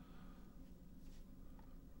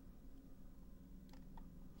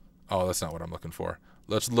 Oh, that's not what I'm looking for.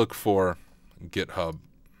 Let's look for GitHub.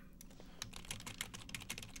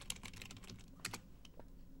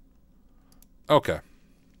 Okay.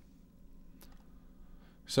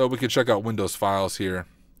 So we can check out Windows files here.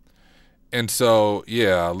 And so,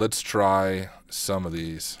 yeah, let's try some of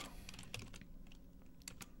these.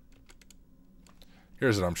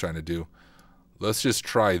 Here's what I'm trying to do. Let's just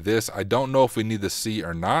try this. I don't know if we need the C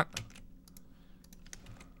or not.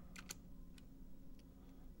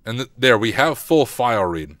 And there, we have full file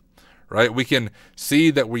read, right? We can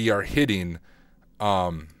see that we are hitting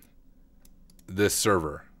this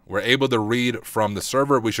server. We're able to read from the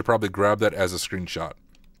server. We should probably grab that as a screenshot.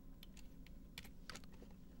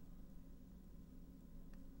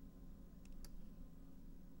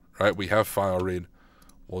 Right, we have file read.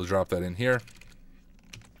 We'll drop that in here.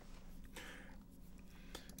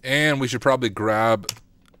 And we should probably grab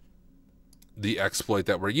the exploit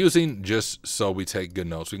that we're using just so we take good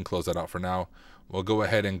notes. We can close that out for now. We'll go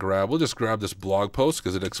ahead and we'll just grab this blog post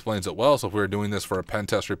because it explains it well. So if we were doing this for a pen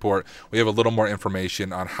test report, we have a little more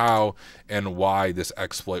information on how and why this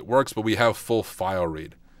exploit works, but we have full file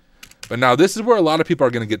read. But now this is where a lot of people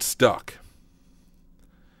are going to get stuck.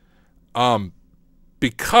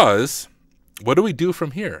 Because what do we do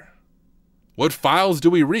from here? What files do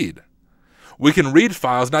we read? We can read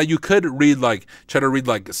files. Now you could read try to read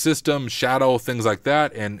like system, shadow, things like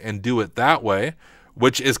that and do it that way,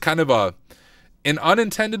 which is kind of an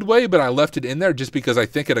unintended way, but I left it in there just because I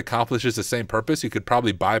think it accomplishes the same purpose. You could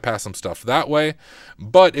probably bypass some stuff that way.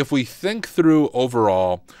 But if we think through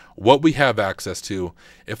overall what we have access to,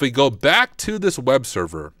 if we go back to this web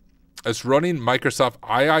server, it's running Microsoft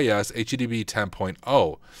IIS HTTP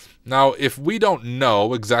 10.0. Now, if we don't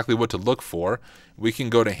know exactly what to look for, we can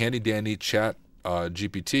go to handy dandy chat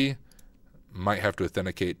GPT. Might have to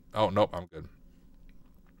authenticate. Oh, nope, I'm good.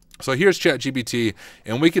 So here's ChatGPT,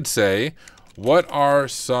 and we could say, what are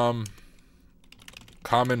some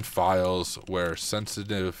common files where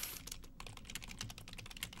sensitive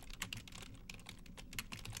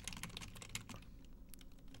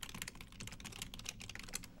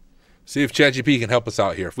see if ChatGPT can help us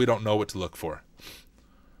out here if we don't know what to look for.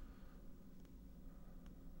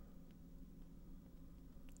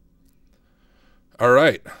 All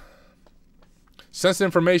right. Sensitive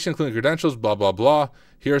information, including credentials, blah, blah, blah.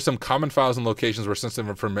 Here are some common files and locations where sensitive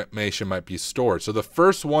information might be stored. So the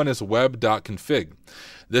first one is web.config.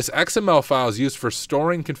 This XML file is used for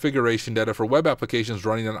storing configuration data for web applications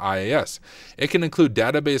running on IIS. It can include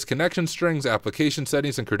database connection strings, application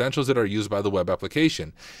settings, and credentials that are used by the web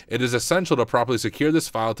application. It is essential to properly secure this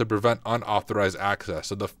file to prevent unauthorized access.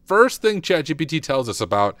 So the first thing ChatGPT tells us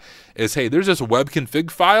about is, hey, there's this web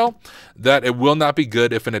config file that it will not be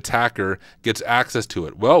good if an attacker gets access to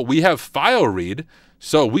it. Well, we have file read,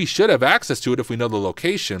 so we should have access to it if we know the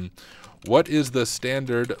location. What is the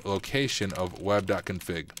standard location of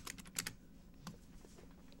web.config?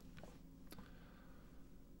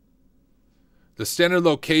 The standard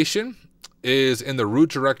location is in the root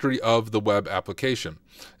directory of the web application.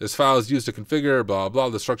 This file is used to configure, blah, blah.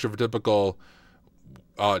 The structure of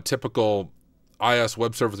a typical IIS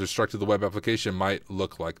web service with respect to the web application might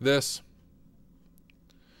look like this.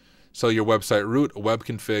 So your website root, web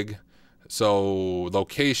config. So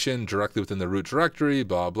location directly within the root directory,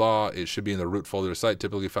 blah, blah. It should be in the root folder site,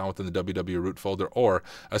 typically found within the www root folder, or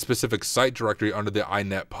a specific site directory under the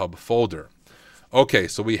inetpub folder. Okay,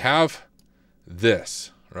 so we have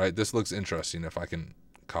this, right? This looks interesting if I can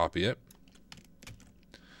copy it.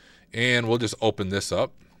 And we'll just open this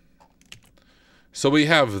up. So we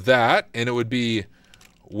have that, and it would be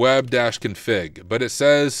web-config, but it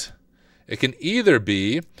says it can either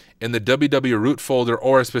be in the www root folder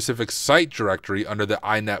or a specific site directory under the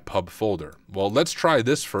inetpub folder. Well, let's try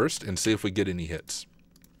this first and see if we get any hits.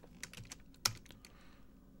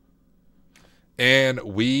 And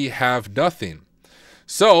we have nothing.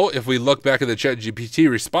 So if we look back at the ChatGPT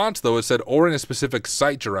response, though, it said, or in a specific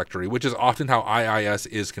site directory, which is often how IIS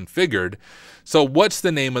is configured. So what's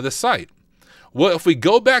the name of the site? Well, if we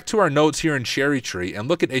go back to our notes here in Cherry Tree and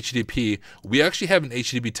look at HTTP, we actually have an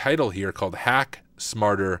HTTP title here called Hack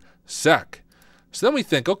Smarter Sec. So then we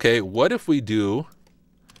think, okay, what if we do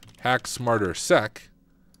Hack Smarter Sec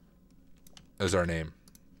as our name?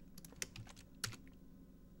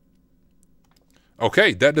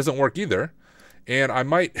 Okay, that doesn't work either. And I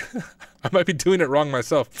might be doing it wrong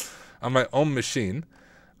myself on my own machine.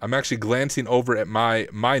 I'm actually glancing over at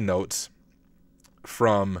my notes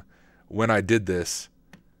from when I did this.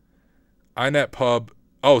 Inetpub,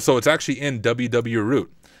 oh, so it's actually in www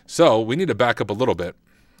root. So we need to back up a little bit.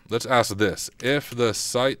 Let's ask this. If the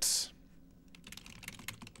sites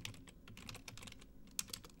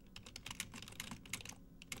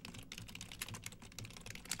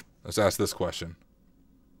let's ask this question.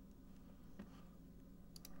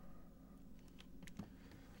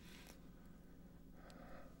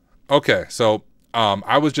 Okay, so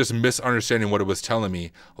I was just misunderstanding what it was telling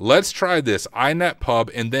me. Let's try this. Inetpub,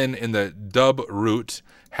 and then in the dub root,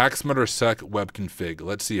 Hack Smarter Sec web config.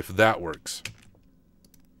 Let's see if that works.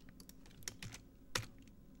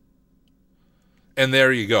 And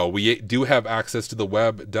there you go. We do have access to the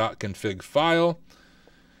web.config file.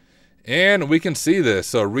 And we can see this.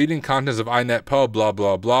 So reading contents of inetpub, blah,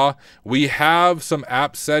 blah, blah. We have some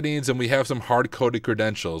app settings and we have some hard-coded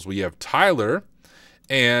credentials. We have Tyler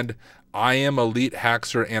and I am Elite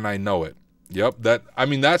Hackster and I know it. Yep,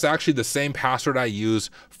 that's actually the same password I use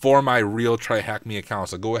for my real TryHackMe account.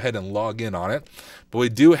 So go ahead and log in on it. But we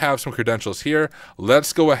do have some credentials here.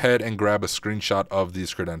 Let's go ahead and grab a screenshot of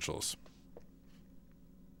these credentials.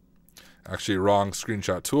 Actually, wrong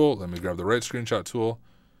screenshot tool. Let me grab the right screenshot tool.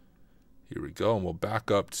 Here we go, and we'll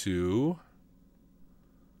back up to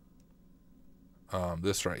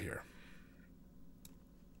this right here.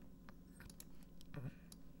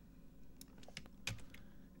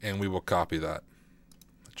 And we will copy that.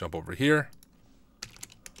 Jump over here.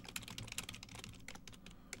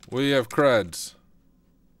 We have creds.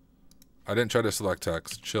 I didn't try to select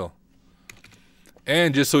text. Chill.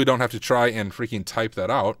 And just so we don't have to try and freaking type that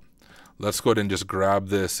out, let's go ahead and just grab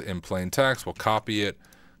this in plain text. We'll copy it,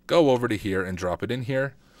 go over to here, and drop it in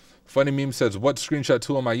here. Funny Meme says, what screenshot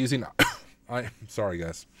tool am I using? I'm sorry,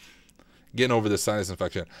 guys. Getting over this sinus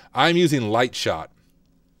infection. I'm using Lightshot.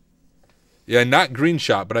 Yeah, not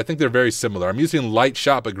Greenshot, but I think they're very similar. I'm using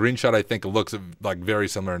Lightshot, but Greenshot I think looks like very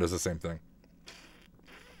similar and does the same thing.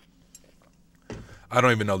 I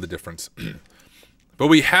don't even know the difference. But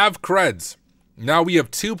we have creds. Now we have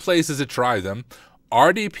two places to try them,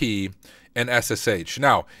 RDP and SSH.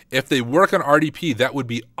 Now, if they work on RDP, that would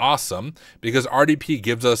be awesome because RDP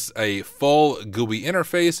gives us a full GUI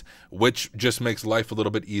interface, which just makes life a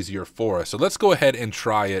little bit easier for us. So let's go ahead and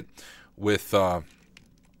try it with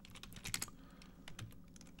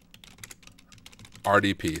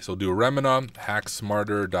RDP. So we'll do Remina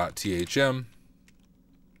hacksmarter.thm.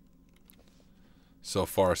 So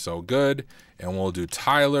far, so good. And we'll do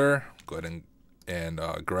Tyler. Go ahead and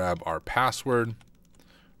grab our password.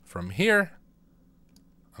 from here.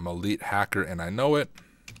 I'm an elite hacker and I know it.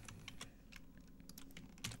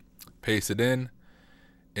 Paste it in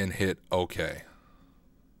and hit OK.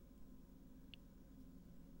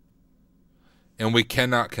 And we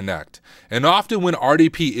cannot connect. And often when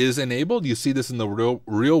RDP is enabled, you see this in the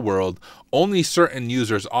real world, only certain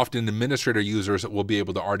users, often administrator users, will be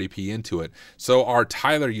able to RDP into it. So our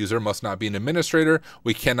Tyler user must not be an administrator.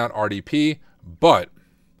 We cannot RDP, but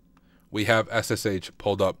we have SSH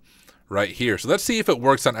pulled up right here. So let's see if it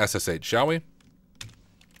works on SSH, shall we?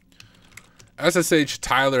 SSH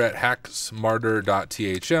Tyler at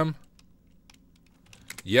hacksmarter.thm.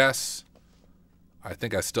 Yes. I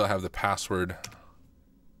think I still have the password.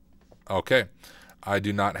 Okay. I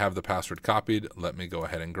do not have the password copied. Let me go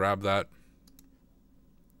ahead and grab that.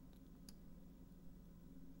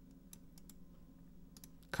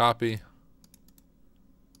 Copy.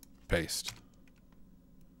 Paste.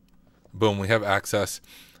 Boom, we have access.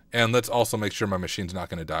 And let's also make sure my machine's not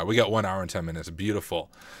going to die. We got 1 hour and 10 minutes.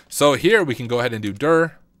 Beautiful. So here we can go ahead and do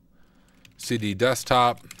dir cd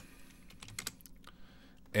desktop.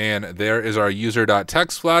 And there is our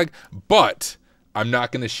user.txt flag, but I'm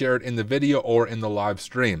not going to share it in the video or in the live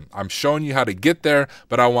stream. I'm showing you how to get there,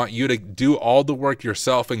 but I want you to do all the work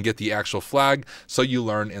yourself and get the actual flag so you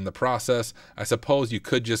learn in the process. I suppose you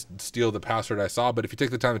could just steal the password I saw, but if you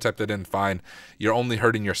take the time to type that in, fine. You're only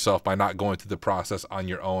hurting yourself by not going through the process on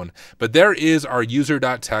your own. But there is our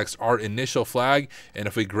user.txt, our initial flag, and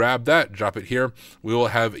if we grab that, drop it here, we will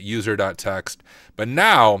have user.txt. But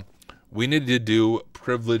now we need to do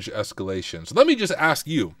privilege escalation. So let me just ask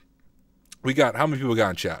you, we got, how many people got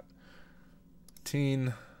in chat?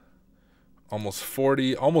 15, almost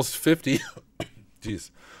 40, almost 50. Jeez,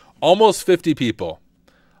 almost 50 people.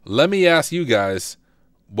 Let me ask you guys,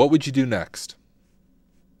 what would you do next?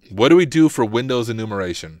 What do we do for Windows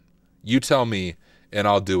enumeration? You tell me and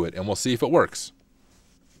I'll do it and we'll see if it works.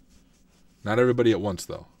 Not everybody at once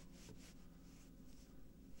though.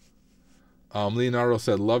 Leonardo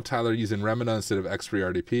said, love Tyler using Remina instead of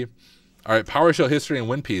X3RDP. All right, PowerShell history and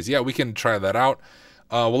WinPs. Yeah, we can try that out.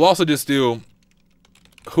 We'll also just do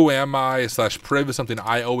who am I / priv is something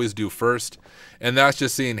I always do first. And that's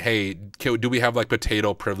just seeing, hey, do we have like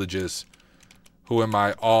potato privileges? Who am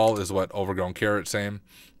I? All is what Overgrown Carrot saying.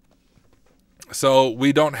 So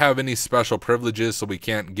we don't have any special privileges, so we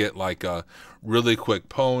can't get like a really quick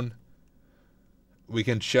pwn. We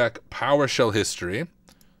can check PowerShell history.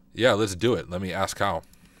 Yeah, let's do it. Let me ask how.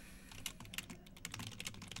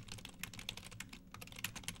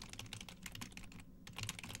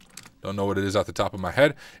 Don't know what it is off the top of my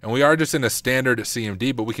head. And we are just in a standard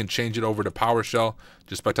CMD, but we can change it over to PowerShell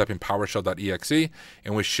just by typing PowerShell.exe.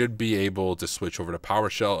 And we should be able to switch over to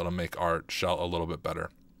PowerShell. It'll make our shell a little bit better.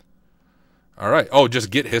 All right. Oh, just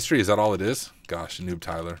get history. Is that all it is? Gosh, noob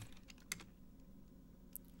Tyler.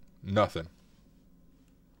 Nothing.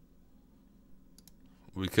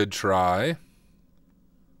 We could try.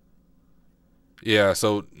 Yeah,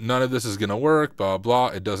 so none of this is going to work, blah, blah.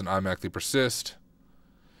 It doesn't automatically persist.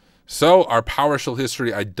 So our PowerShell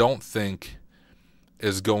history, I don't think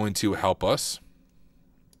is going to help us.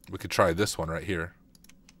 We could try this one right here.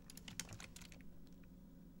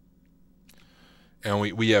 And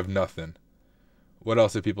we have nothing. What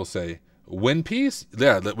else did people say? WinPs?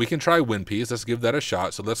 Yeah, we can try WinPs. Let's give that a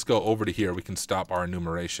shot. So let's go over to here. We can stop our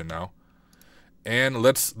enumeration now. And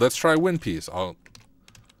let's try WinPs.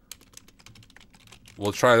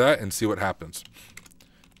 We'll try that and see what happens.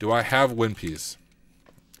 Do I have WinPs?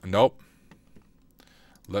 Nope.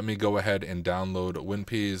 Let me go ahead and download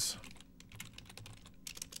WinPs.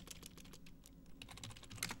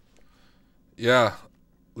 Yeah,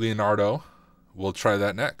 Leonardo. We'll try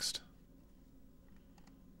that next.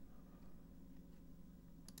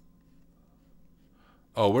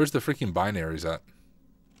 Oh, where's the freaking binaries at?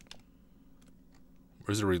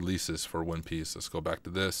 Where's the releases for WinPs? Let's go back to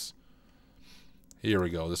this. Here we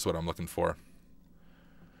go. This is what I'm looking for.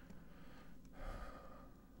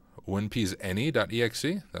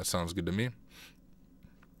 WinPsAny.exe. That sounds good to me.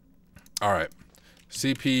 All right.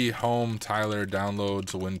 CP home Tyler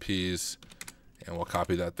downloads WinPs, and we'll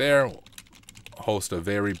copy that there. We'll host a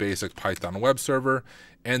very basic Python web server,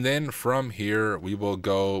 and then from here we will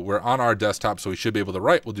go. We're on our desktop, so we should be able to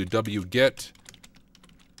write. We'll do wget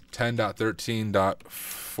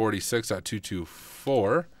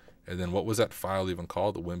 10.13.46.224, and then what was that file even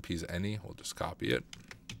called? The WinPsAny. We'll just copy it.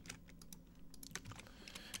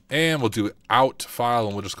 And we'll do out file,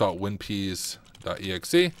 and we'll just call it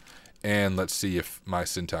winps.exe. And let's see if my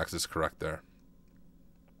syntax is correct there.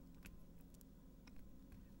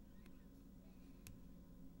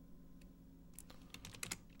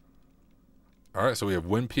 All right, so we have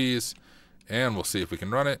WinPs, and we'll see if we can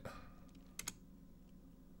run it.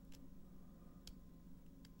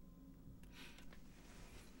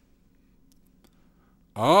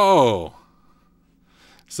 Oh,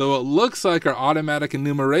 so it looks like our automatic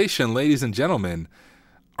enumeration, ladies and gentlemen,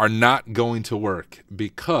 are not going to work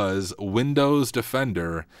because Windows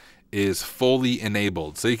Defender is fully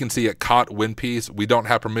enabled. So you can see it caught WinPs. We don't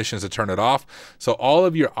have permissions to turn it off. So all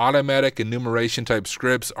of your automatic enumeration type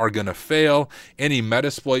scripts are going to fail. Any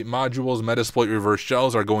Metasploit modules, Metasploit reverse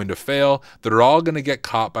shells are going to fail. They're all going to get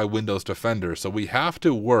caught by Windows Defender. So we have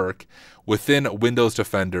to work within Windows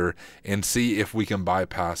Defender and see if we can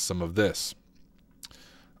bypass some of this.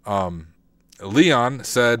 Leon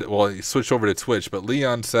said, well, he switched over to Twitch, but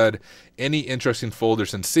Leon said, any interesting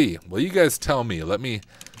folders in C? Well, you guys tell me. Let me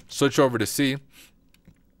switch over to C,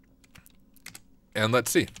 and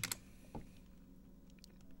let's see.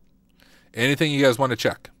 Anything you guys want to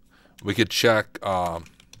check? We could check,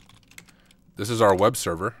 this is our web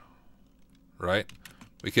server, right?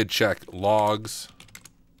 We could check logs.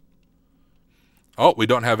 Oh, we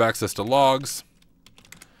don't have access to logs.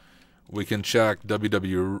 We can check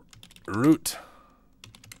www root.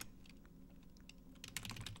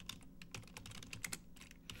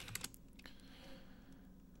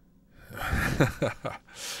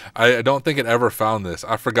 I don't think it ever found this.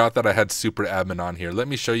 I forgot that I had super admin on here. Let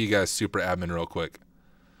me show you guys super admin real quick.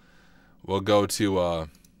 We'll go to all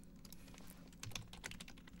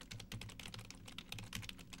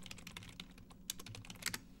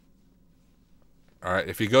right,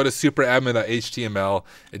 if you go to superadmin.html,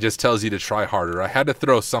 it just tells you to try harder. I had to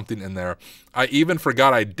throw something in there. I even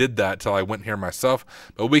forgot I did that till I went here myself.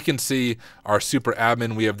 But we can see our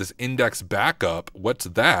superadmin. We have this index backup. What's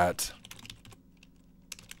that?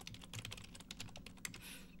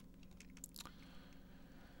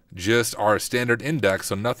 Just our standard index,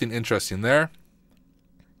 so nothing interesting there.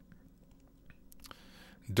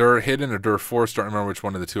 dir hidden or dir force. Don't remember which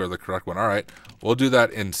one of the two are the correct one. All right, we'll do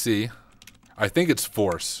that in C. I think it's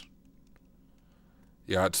force.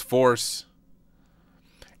 Yeah, it's force.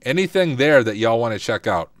 Anything there that y'all want to check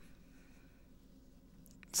out?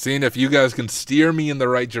 Seeing if you guys can steer me in the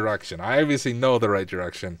right direction. I obviously know the right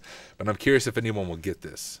direction, but I'm curious if anyone will get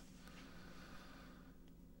this.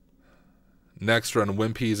 Next, run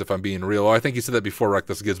WinPs if I'm being real. Oh, I think you said that before,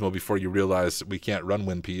 Reckless Gizmo, before you realized we can't run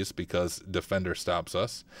WinPs because Defender stops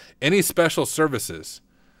us. Any special services?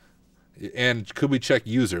 And could we check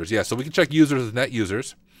users? Yeah, so we can check users with net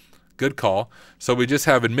users. Good call. So we just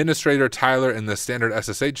have administrator, Tyler, and the standard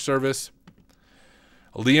SSH service.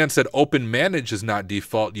 Leon said open manage is not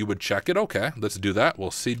default. You would check it. Okay, let's do that.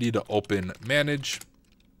 We'll cd to open manage.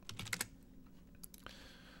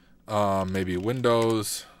 Maybe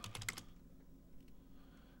Windows.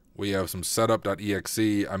 We have some setup.exe.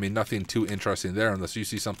 I mean, nothing too interesting there unless you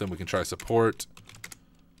see something. We can try support.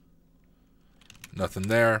 Nothing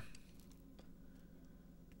there.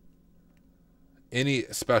 Any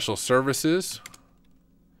special services?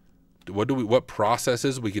 What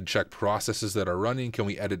processes? We can check processes that are running. Can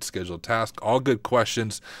we edit scheduled tasks? All good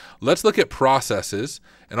questions. Let's look at processes,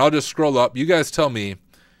 and I'll just scroll up. You guys tell me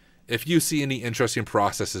if you see any interesting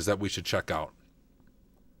processes that we should check out.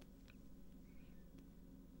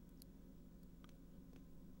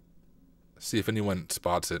 See if anyone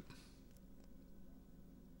spots it.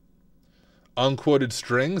 Unquoted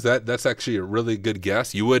strings, that's actually a really good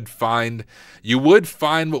guess. You would find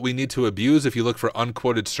what we need to abuse if you look for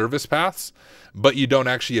unquoted service paths, but you don't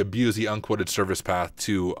actually abuse the unquoted service path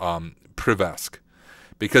to Privesc,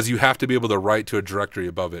 because you have to be able to write to a directory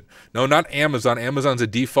above it. No, not Amazon. Amazon's a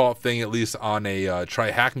default thing, at least on a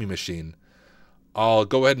Try Hack Me machine. I'll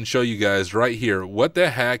go ahead and show you guys right here. What the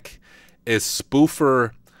heck is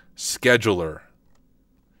Spoofer Scheduler?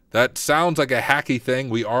 That sounds like a hacky thing.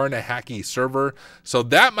 We are in a hacky server, so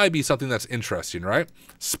that might be something that's interesting, right?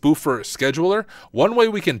 Spoofer Scheduler. One way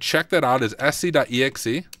we can check that out is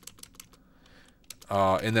sc.exe,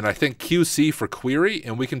 and then I think QC for query,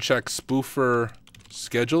 and we can check Spoofer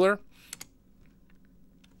Scheduler.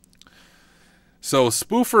 So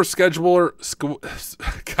Spoofer Scheduler,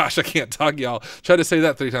 gosh, I can't talk, y'all. Try to say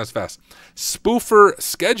that 3 times fast. Spoofer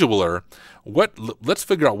Scheduler. Let's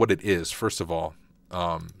figure out what it is first of all.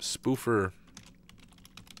 Spoofer.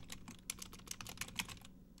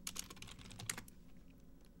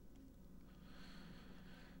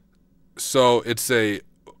 So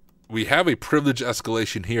we have a privilege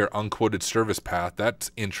escalation here, unquoted service path.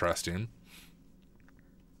 That's interesting.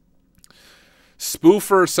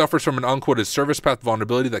 Spoofer suffers from an unquoted service path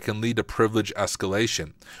vulnerability that can lead to privilege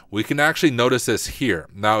escalation. We can actually notice this here.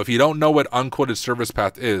 Now, if you don't know what unquoted service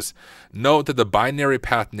path is, note that the binary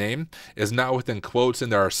path name is not within quotes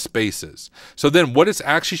and there are spaces. So then what it's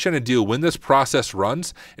actually trying to do when this process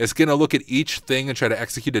runs, it's going to look at each thing and try to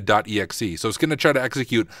execute a .exe. So it's going to try to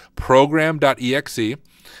execute program.exe.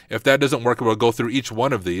 If that doesn't work, we'll go through each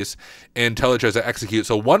one of these until it tries to execute.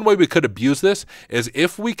 So one way we could abuse this is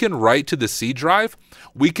if we can write to the C drive,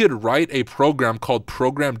 we could write a program called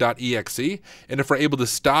program.exe. And if we're able to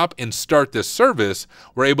stop and start this service,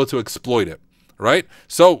 we're able to exploit it, right?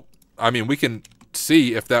 So, I mean, we can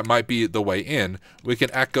see if that might be the way in. We can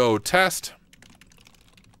echo test,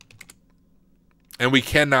 and we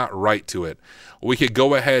cannot write to it. We could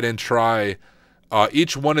go ahead and try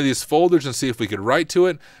each one of these folders and see if we could write to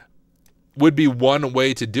it. Would be one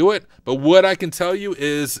way to do it. But what I can tell you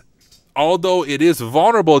is, although it is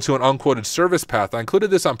vulnerable to an unquoted service path, I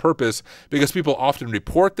included this on purpose because people often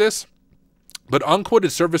report this, but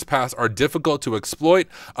unquoted service paths are difficult to exploit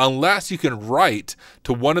unless you can write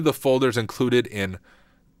to one of the folders included in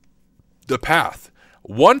the path.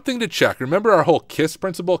 One thing to check, remember our whole KISS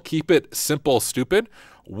principle, keep it simple, stupid.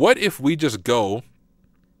 What if we just go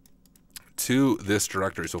to this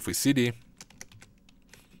directory? So if we cd,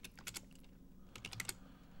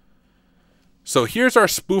 so here's our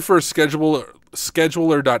spoofer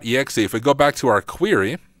scheduler.exe. If we go back to our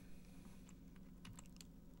query,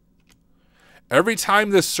 every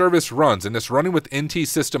time this service runs, and it's running with NT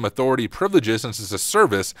system authority privileges since it's a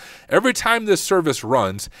service, every time this service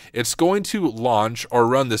runs, it's going to launch or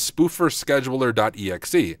run the spoofer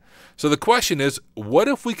scheduler.exe. So the question is, what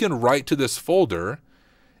if we can write to this folder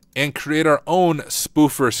and create our own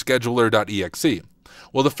spoofer scheduler.exe?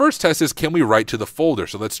 Well, the first test is, can we write to the folder?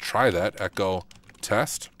 So let's try that. Echo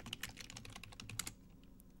test.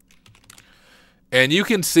 And you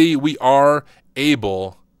can see we are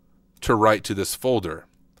able to write to this folder.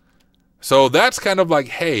 So that's kind of like,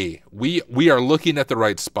 hey, we are looking at the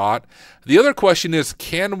right spot. The other question is,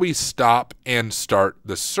 can we stop and start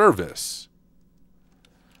the service?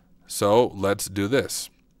 So let's do this.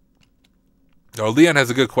 Oh, Leon has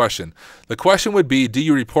a good question. The question would be, do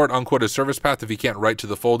you report unquoted service path if you can't write to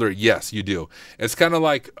the folder? Yes, you do. It's kind of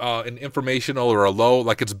like an informational or a low,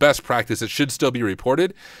 like it's best practice. It should still be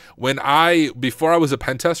reported. Before I was a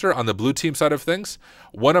pen tester on the blue team side of things,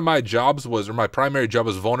 one of my jobs was, or my primary job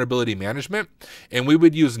was vulnerability management. And we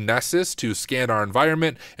would use Nessus to scan our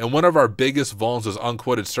environment. And one of our biggest vulns was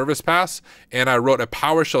unquoted service paths. And I wrote a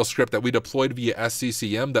PowerShell script that we deployed via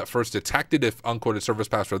SCCM that first detected if unquoted service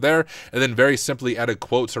paths were there, and then very simply added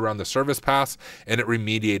quotes around the service paths, and it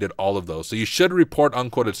remediated all of those. So you should report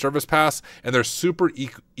unquoted service paths, and they're super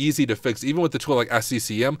easy to fix, even with the tool like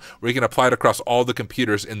SCCM, where you can apply it across all the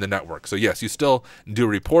computers in the network. So yes, you still do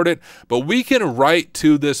report it, but we can write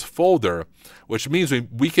to this folder, which means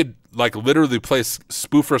we could like literally place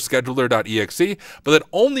spoofer scheduler.exe, but it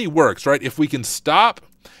only works, right, if we can stop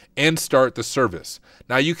and start the service.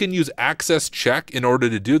 Now you can use access check in order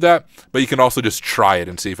to do that, but you can also just try it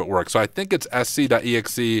and see if it works. So I think it's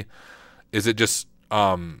sc.exe. Is it just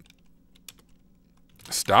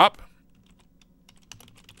stop?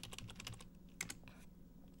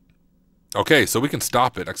 Okay, so we can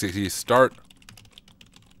stop it. Xexe start.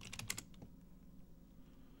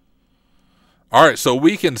 All right, so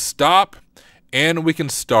we can stop and we can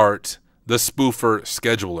start the spoofer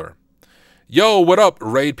scheduler. Yo, what up,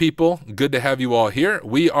 Raid people? Good to have you all here.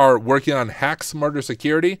 We are working on Hack Smarter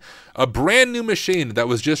Security, a brand new machine that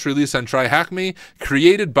was just released on TryHackMe,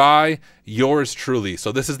 created by yours truly.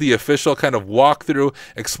 So this is the official kind of walkthrough,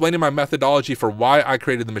 explaining my methodology for why I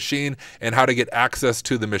created the machine and how to get access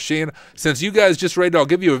to the machine. Since you guys just raided, I'll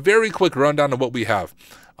give you a very quick rundown of what we have.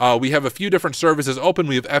 We have a few different services open.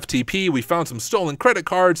 We have FTP. We found some stolen credit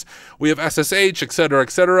cards. We have SSH, etc.,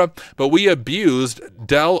 etc. But we abused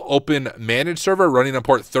Dell Open Managed Server running on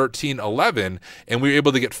port 1311, and we were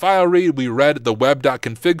able to get file read. We read the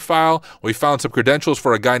web.config file. We found some credentials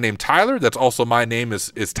for a guy named Tyler. That's also my name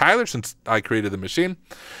is Tyler, since I created the machine.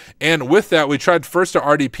 And with that, we tried first to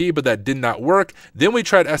RDP, but that did not work. Then we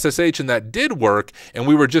tried SSH, and that did work. And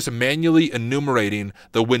we were just manually enumerating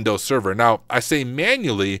the Windows server. Now, I say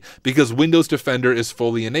manually because Windows Defender is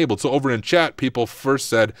fully enabled. So over in chat, people first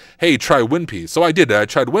said, hey, try WinPeas. So I did it. I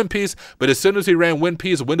tried WinPeas, but as soon as we ran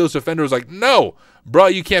WinPeas, Windows Defender was like, no, bro,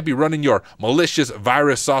 you can't be running your malicious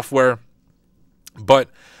virus software. But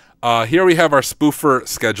here we have our spoofer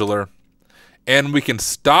scheduler, and we can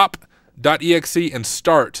stop.exe and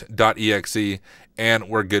start.exe, and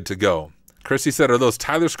we're good to go. Chrissy said, are those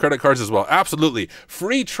Tyler's credit cards as well? Absolutely.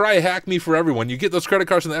 Free try hack me for everyone. You get those credit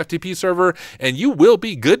cards on the FTP server and you will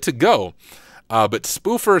be good to go. But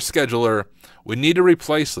Spoofer Scheduler, we need to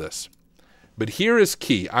replace this. But here is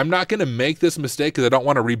key. I'm not going to make this mistake because I don't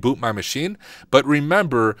want to reboot my machine. But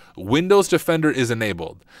remember, Windows Defender is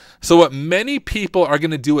enabled. So what many people are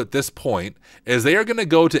going to do at this point is they are going to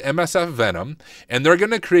go to MSF Venom and they're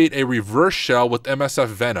going to create a reverse shell with MSF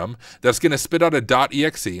Venom that's going to spit out a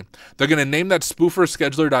 .exe. They're going to name that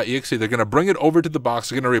spooferscheduler.exe. They're going to bring it over to the box.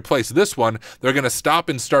 They're going to replace this one. They're going to stop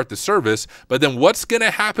and start the service. But then what's going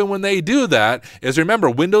to happen when they do that is,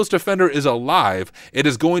 remember, Windows Defender is alive. It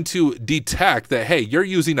is going to detect that, hey, you're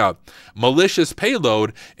using a malicious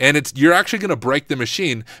payload and you're actually going to break the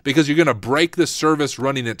machine because you're going to break the service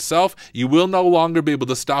running itself. You will no longer be able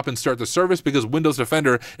to stop and start the service because Windows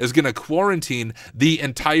Defender is going to quarantine the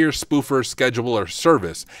entire Spoofer Scheduler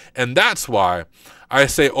service. And that's why I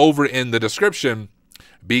say over in the description,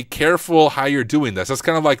 be careful how you're doing this. That's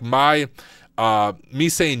kind of like me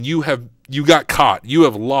saying you got caught, you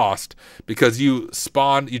have lost because you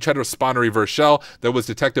tried to spawn a reverse shell that was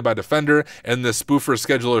detected by Defender and the Spoofer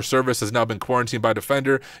Scheduler service has now been quarantined by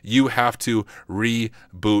Defender. You have to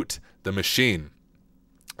reboot the machine.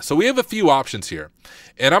 So we have a few options here,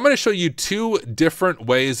 and I'm going to show you two different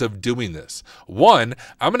ways of doing this. One,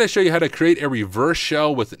 I'm going to show you how to create a reverse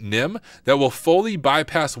shell with NIM that will fully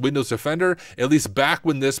bypass Windows Defender, at least back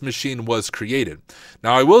when this machine was created.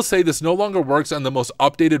 Now, I will say this no longer works on the most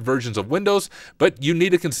updated versions of Windows, but you need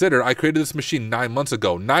to consider I created this machine 9 months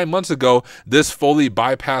ago. 9 months ago, this fully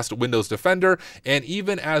bypassed Windows Defender, and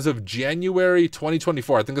even as of January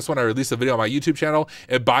 2024, I think that's when I released a video on my YouTube channel,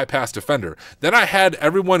 it bypassed Defender. Then I had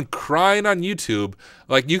everyone crying on YouTube.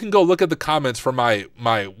 Like, you can go look at the comments for my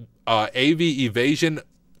AV evasion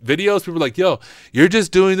videos. People are like, yo, you're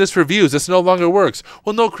just doing this for views. This no longer works.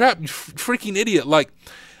 Well, no crap, you freaking idiot. Like,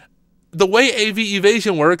 the way AV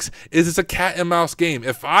evasion works is it's a cat and mouse game.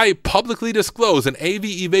 If I publicly disclose an AV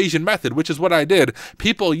evasion method, which is what I did,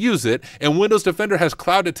 people use it, and Windows Defender has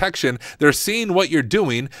cloud detection. They're seeing what you're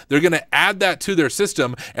doing. They're going to add that to their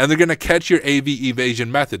system, and they're going to catch your AV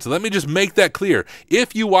evasion method. So let me just make that clear.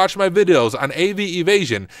 If you watch my videos on AV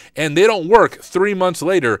evasion and they don't work 3 months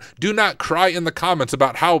later, do not cry in the comments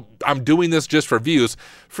about how I'm doing this just for views.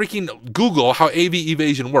 Freaking Google how AV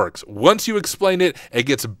evasion works. Once you explain it, it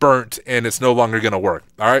gets burnt and it's no longer going to work.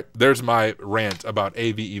 All right, there's my rant about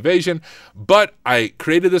AV evasion. But I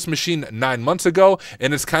created this machine 9 months ago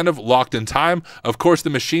and it's kind of locked in time. Of course, the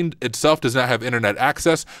machine itself does not have internet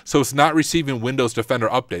access, so it's not receiving Windows Defender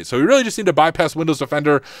updates. So we really just need to bypass Windows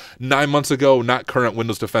Defender 9 months ago, not current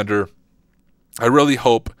Windows Defender. I really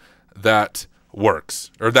hope that works,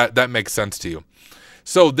 or that makes sense to you.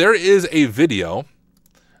 So there is a video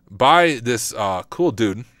by this cool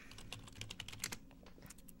dude.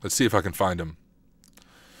 Let's see if I can find him.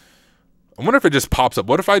 I wonder if it just pops up.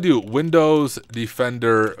 What if I do Windows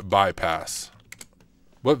Defender bypass?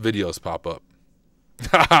 What videos pop up?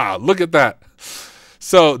 Haha, look at that.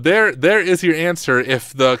 So there is your answer.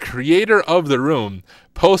 If the creator of the room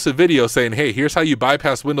posts a video saying, hey, here's how you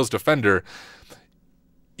bypass Windows Defender,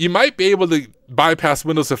 you might be able to bypass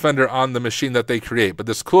Windows Defender on the machine that they create. But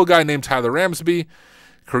this cool guy named Tyler Ramsby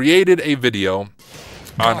created a video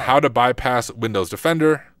on how to bypass Windows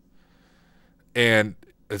Defender. And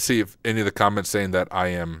let's see if any of the comments saying that I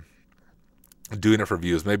am doing it for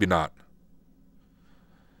views. Maybe not.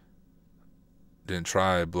 Didn't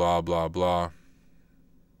try, blah, blah, blah.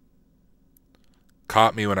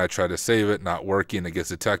 Caught me when I tried to save it, not working. It gets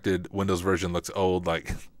detected. Windows version looks old.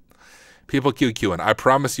 Like, people QQing. I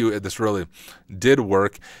promise you this really did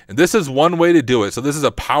work. And this is one way to do it. So this is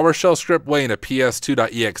a PowerShell script way and a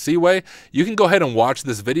PS2.exe way. You can go ahead and watch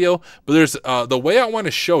this video. But there's the way I want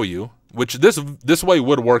to show you, which this way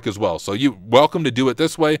would work as well. So you're welcome to do it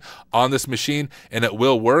this way on this machine, and it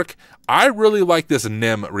will work. I really like this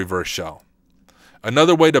NIM reverse shell.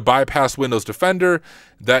 Another way to bypass Windows Defender,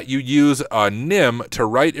 that you use a NIM to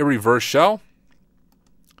write a reverse shell,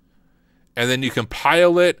 and then you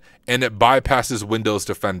compile it, and it bypasses Windows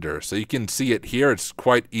Defender. So you can see it here. It's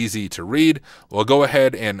quite easy to read. We'll go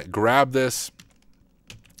ahead and grab this,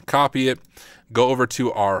 copy it, go over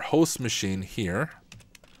to our host machine here,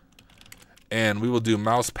 and we will do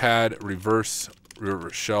mousepad reverse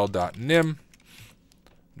shell.nim,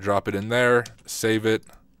 drop it in there, save it,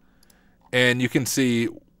 and you can see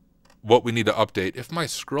what we need to update. If my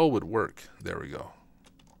scroll would work, there we go.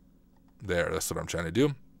 There, that's what I'm trying to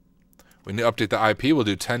do. We need to update the IP. We'll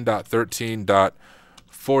do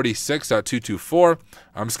 10.13.46.224.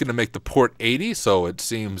 I'm just going to make the port 80 so it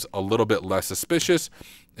seems a little bit less suspicious.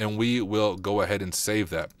 and we will go ahead and save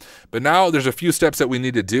that. But now there's a few steps that we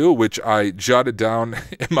need to do, which I jotted down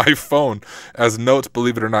in my phone as notes,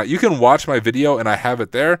 believe it or not. You can watch my video and I have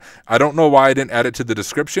it there. I don't know why I didn't add it to the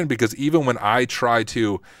description, because even when I try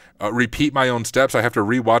to repeat my own steps, I have to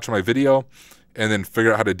rewatch my video and then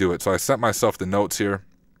figure out how to do it. So I sent myself the notes here.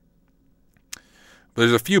 But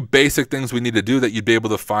there's a few basic things we need to do that you'd be able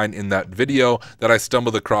to find in that video that I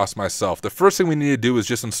stumbled across myself. The first thing we need to do is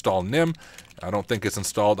just install Nim. I don't think it's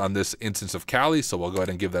installed on this instance of Kali, so we'll go ahead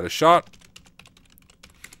and give that a shot.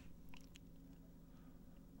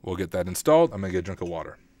 We'll get that installed. I'm going to get a drink of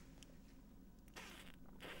water.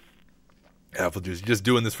 Apple juice. Just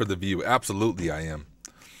doing this for the view. Absolutely I am.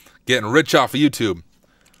 Getting rich off of YouTube.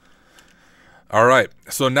 All right,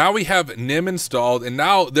 so now we have Nim installed, and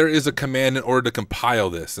now there is a command in order to compile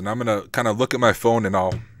this. And I'm gonna kind of look at my phone and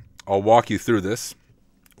I'll walk you through this.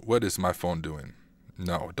 What is my phone doing?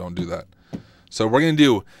 No, don't do that. So we're gonna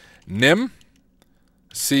do nim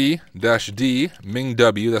c-d ming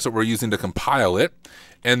w. That's what we're using to compile it.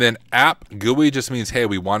 And then app GUI just means, hey,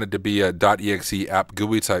 we want it to be a .exe app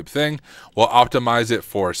GUI type thing. We'll optimize it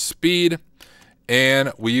for speed.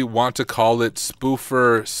 And we want to call it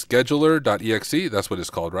spoofer scheduler.exe. That's what it's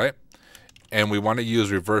called, right? And we want to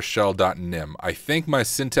use reverse shell.nim. I think my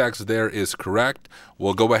syntax there is correct.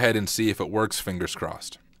 We'll go ahead and see if it works, fingers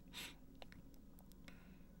crossed.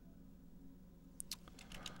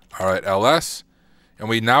 All right, ls. And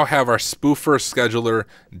we now have our spoofer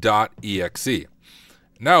scheduler.exe.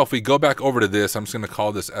 Now, if we go back over to this, I'm just going to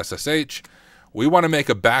call this SSH. We want to make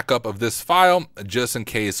a backup of this file just in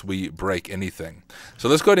case we break anything. So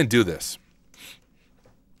let's go ahead and do this.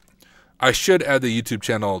 I should add the YouTube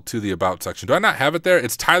channel to the About section. Do I not have it there?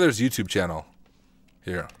 It's Tyler's YouTube channel.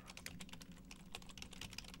 Here.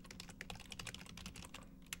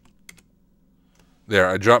 There,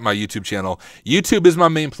 I dropped my YouTube channel. YouTube is my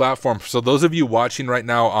main platform. So those of you watching right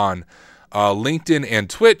now on LinkedIn and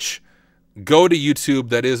Twitch, go to YouTube.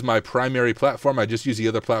 That is my primary platform. I just use the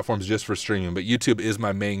other platforms just for streaming, but YouTube is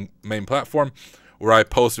my main platform where I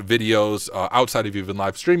post videos outside of even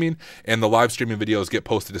live streaming, and the live streaming videos get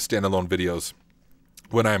posted as standalone videos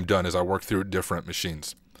when I am done as I work through different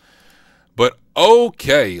machines. But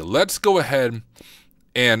okay, let's go ahead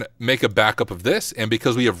and make a backup of this. And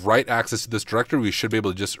because we have write access to this directory, we should be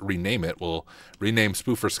able to just rename it. We'll rename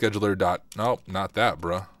spoofer scheduler dot, nope, not that,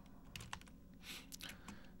 bruh.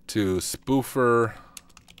 To spoofer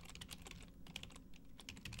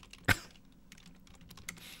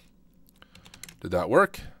did that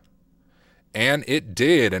work? And it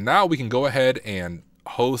did. And now we can go ahead and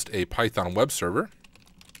host a Python web server.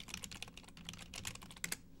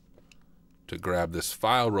 To grab this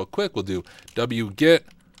file real quick, we'll do wget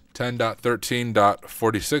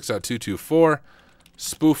 10.13.46.224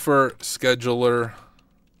 spoofer scheduler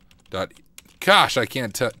dot. Gosh, I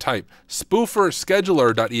can't type. Spoofer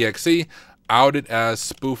scheduler.exe. Out it as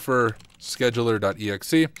spoofer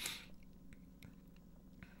scheduler.exe.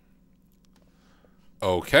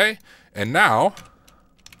 Okay, and now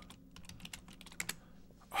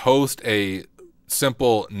host a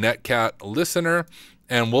simple netcat listener,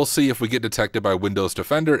 and we'll see if we get detected by Windows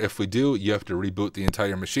Defender. If we do, you have to reboot the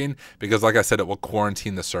entire machine because, like I said, it will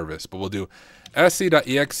quarantine the service. But we'll do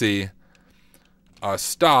sc.exe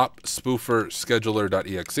stop spoofer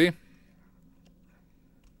scheduler.exe.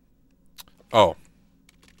 Oh,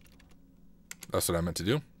 that's what I meant to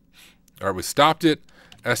do. All right, we stopped it.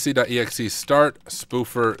 sc.exe start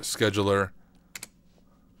spoofer scheduler.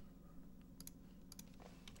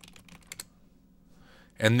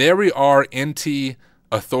 And there we are, NT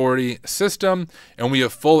authority system, and we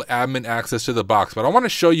have full admin access to the box. But I want to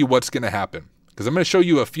show you what's going to happen, because I'm going to show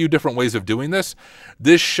you a few different ways of doing this.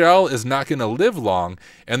 This shell is not going to live long,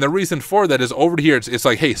 and the reason for that is over here, it's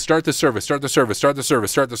like, hey, start the service, start the service, start the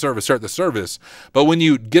service, start the service, start the service. But when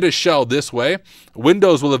you get a shell this way,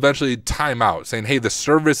 Windows will eventually time out, saying, hey, the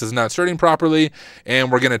service is not starting properly,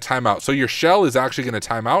 and we're going to time out. So your shell is actually going to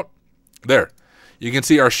time out. There. You can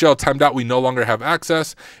see our shell timed out. We no longer have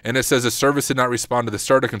access, and it says the service did not respond to the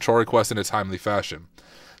starter control request in a timely fashion.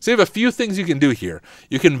 So you have a few things you can do here.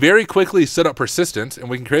 You can very quickly set up persistence, and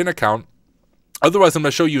we can create an account. Otherwise, I'm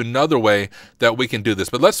going to show you another way that we can do this.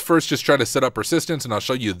 But let's first just try to set up persistence, and I'll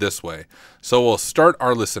show you this way. So we'll start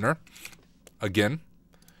our listener again,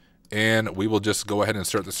 and we will just go ahead and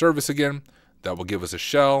start the service again. That will give us a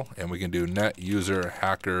shell, and we can do net user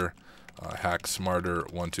hacker hack smarter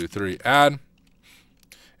 123 add.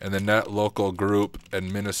 And then net local group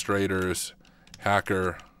administrators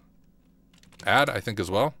hacker add, I think, as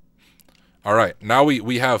well. All right, now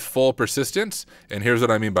we have full persistence, and here's what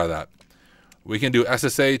I mean by that. We can do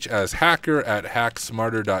SSH as hacker at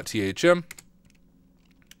hacksmarter.thm.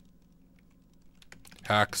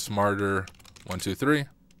 Hacksmarter123.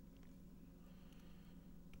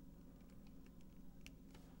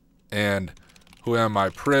 And who am I?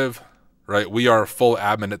 Priv, right? We are full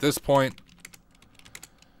admin at this point.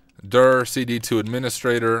 dir cd to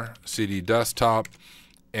administrator, cd desktop,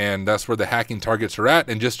 and that's where the hacking targets are at.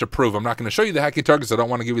 And just to prove, I'm not going to show you the hacking targets. I don't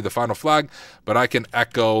want to give you the final flag, but I can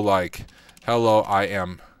echo like, hello, I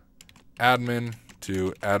am admin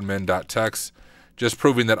to admin.txt, just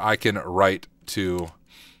proving that I can write to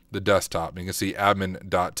the desktop. You can see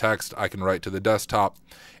admin.txt, I can write to the desktop,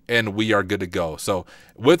 and we are good to go. So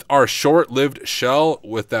with our short-lived shell,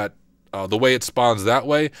 with that the way it spawns that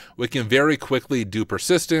way, we can very quickly do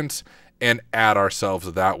persistence and add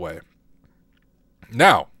ourselves that way.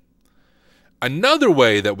 Now, another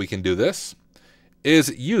way that we can do this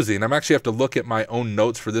is using, I'm actually have to look at my own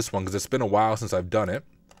notes for this one because it's been a while since I've done it.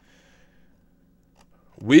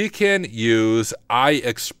 We can use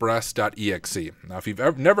iexpress.exe. Now, if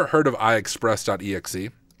you've never heard of iexpress.exe,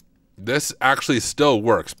 this actually still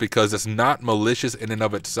works because it's not malicious in and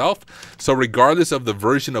of itself. So regardless of the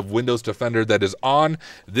version of Windows Defender that is on,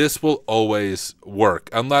 this will always work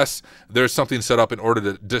unless there's something set up in order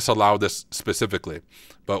to disallow this specifically.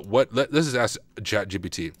 But this is ask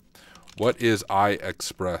ChatGPT. What is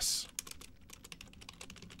iExpress?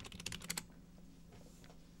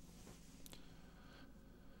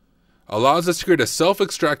 Allows us to create a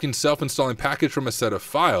self-extracting, self-installing package from a set of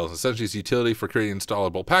files. Essentially, it's a utility for creating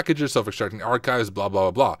installable packages, self-extracting archives, blah,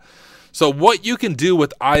 blah, blah, blah. So what you can do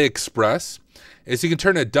with iExpress is you can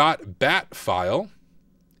turn a .bat file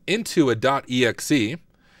into a .exe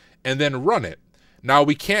and then run it. Now,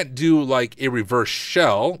 we can't do like a reverse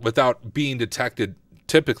shell without being detected,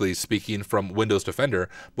 typically speaking, from Windows Defender.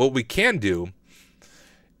 But what we can do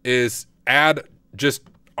is add just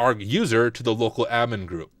our user to the local admin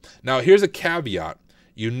group. Now, here's a caveat.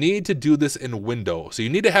 You need to do this in Windows. So you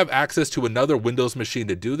need to have access to another Windows machine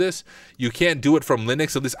to do this. You can't do it from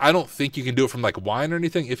Linux. At least I don't think you can do it from like Wine or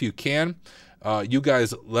anything. If you can, you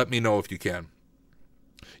guys let me know if you can.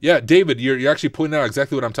 Yeah, David, you're actually pointing out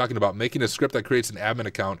exactly what I'm talking about, making a script that creates an admin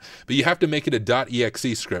account, but you have to make it a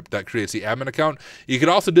 .exe script that creates the admin account. You could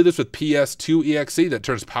also do this with PS2.exe that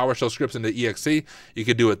turns PowerShell scripts into exe. You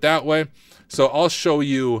could do it that way. So I'll show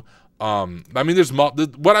you, I mean,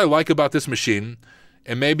 what I like about this machine,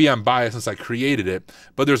 and maybe I'm biased since I created it,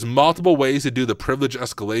 but there's multiple ways to do the privilege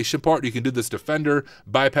escalation part. You can do this Defender,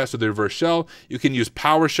 bypass with the reverse shell. You can use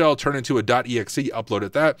PowerShell, turn into a .exe, upload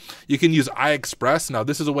it that. You can use iExpress. Now,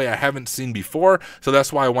 this is a way I haven't seen before, so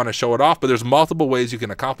that's why I want to show it off, but there's multiple ways you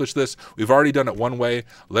can accomplish this. We've already done it one way.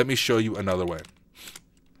 Let me show you another way.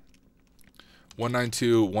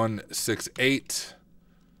 192.168.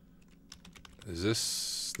 Is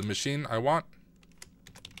this the machine I want?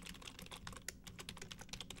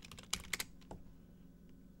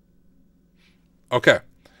 Okay,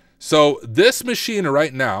 so this machine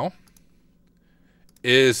right now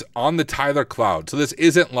is on the Tyler Cloud. So this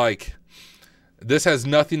isn't like, this has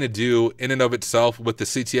nothing to do in and of itself with the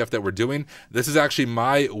CTF that we're doing. This is actually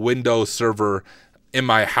my Windows server in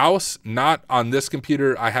my house, not on this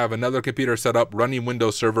computer. I have another computer set up running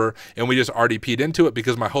Windows Server, and we just RDP'd into it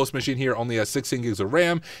because my host machine here only has 16 gigs of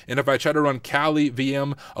RAM. And if I try to run Kali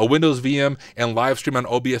VM, a Windows VM, and live stream on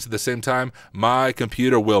OBS at the same time, my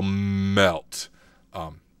computer will melt.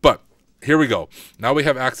 But here we go. Now we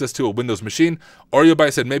have access to a Windows machine.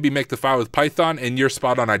 OreoBite said maybe make the file with Python, and you're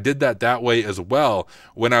spot on. I did that way as well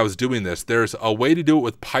when I was doing this. There's a way to do it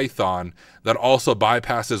with Python that also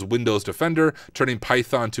bypasses Windows Defender, turning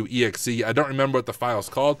Python to exe. I don't remember what the file's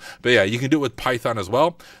called, but yeah, you can do it with Python as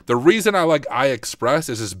well. The reason I like iExpress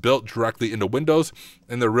is it's built directly into Windows,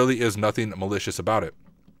 and there really is nothing malicious about it.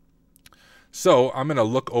 So I'm going to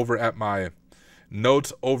look over at my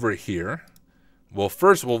notes over here. Well,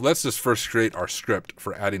 let's just first create our script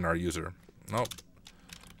for adding our user. Nope.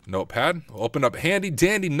 Notepad. We'll open up handy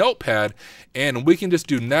dandy Notepad, and we can just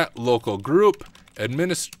do net local group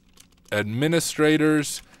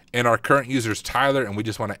administrators, and our current user is Tyler, and we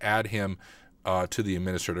just want to add him to the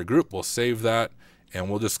administrator group. We'll save that, and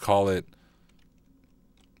we'll just call it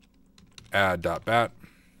add.bat.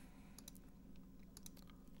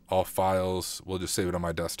 All files, we'll just save it on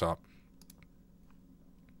my desktop.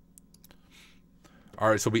 All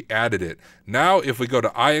right, so we added it. Now, if we go to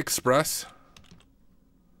iExpress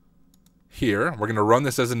here, we're going to run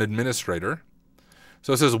this as an administrator.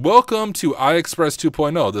 So it says, welcome to iExpress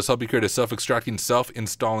 2.0. This will help you create a self-extracting,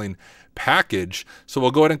 self-installing package. So we'll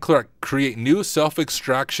go ahead and click create new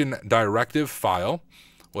self-extraction directive file.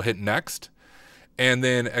 We'll hit next. and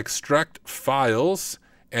then extract files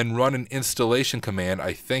and run an installation command.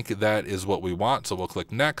 I think that is what we want, so we'll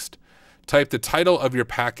click next. Type the title of your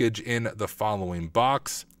package in the following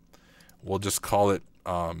box. We'll just call it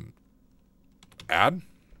add.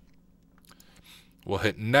 We'll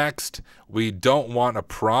hit next. We don't want a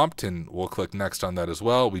prompt, and we'll click next on that as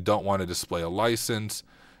well. We don't want to display a license.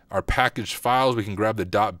 Our package files, we can grab the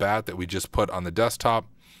 .bat that we just put on the desktop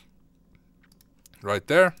right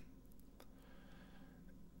there.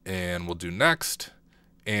 And we'll do next.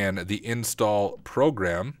 And the install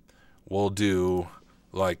program, we'll do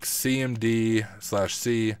like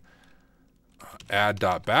cmd/c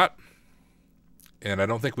add.bat. And I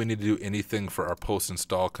don't think we need to do anything for our post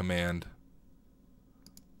install command.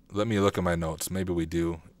 Let me look at my notes. Maybe we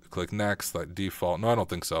do. Click next, like default. No, I don't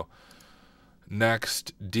think so.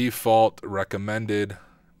 Next, default, recommended.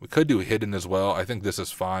 We could do hidden as well. I think this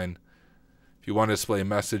is fine. If you want to display a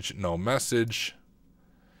message, no message.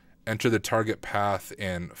 Enter the target path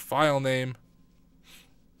and file name.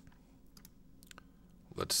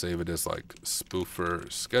 Let's save it as like spoofer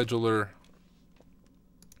scheduler.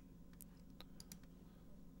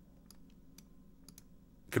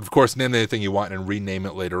 You could, of course, name anything you want and rename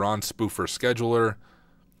it later on. Spoofer scheduler.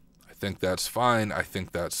 I think that's fine. I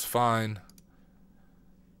think that's fine.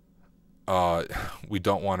 We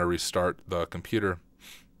don't want to restart the computer.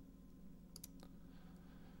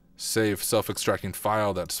 Save self-extracting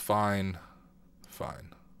file. That's fine.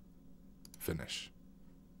 Fine. Finish.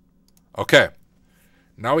 Okay.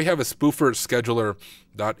 Now we have a spoofer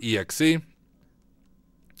scheduler.exe.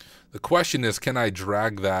 The question is, can I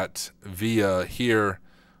drag that via here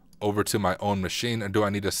over to my own machine, or do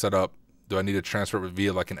I need to set up, do I need to transfer it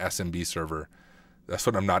via like an SMB server? That's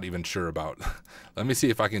what I'm not even sure about. Let me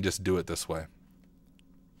see if I can just do it this way.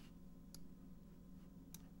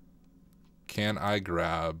 Can I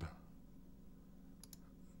grab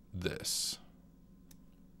this?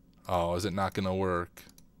 Oh, is it not going to work?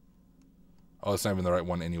 Oh, it's not even the right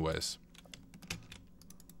one anyways.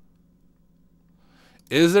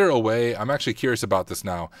 Is there a way, I'm actually curious about this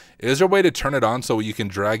now. Is there a way to turn it on so you can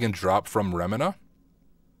drag and drop from Remina?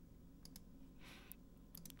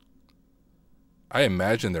 I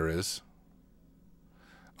imagine there is.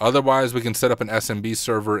 Otherwise, we can set up an SMB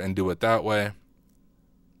server and do it that way.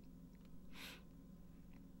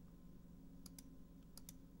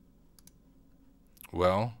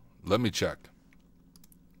 Well, let me check.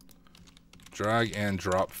 Drag and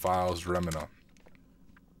drop files, Remina.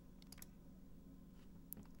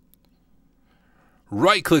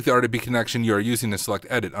 Right-click the RDP connection you are using and select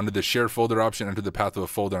Edit. Under the Share Folder option, enter the path of a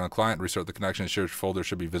folder on a client. Restart the connection. Shared folder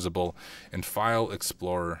should be visible in File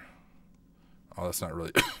Explorer. Oh, that's not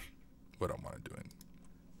really what I want to do.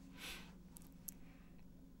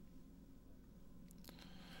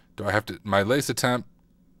 Do I have to... My latest attempt...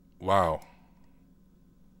 Wow.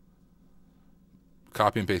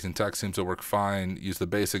 Copy and pasting text seems to work fine. Use the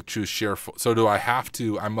basic choose share. So do I have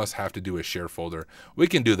to... I must have to do a share folder. We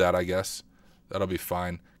can do that, I guess. That'll be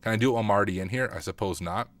fine. Can I do it while I'm already in here? I suppose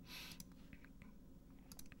not.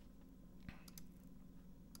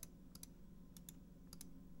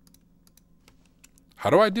 How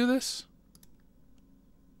do I do this?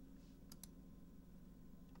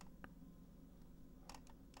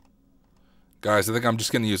 Guys, I think I'm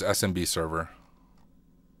just going to use SMB server.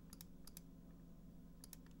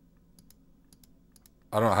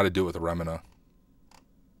 I don't know how to do it with Remina.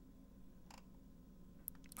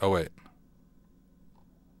 Oh, wait.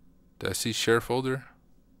 Did I see share folder?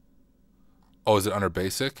 Oh, is it under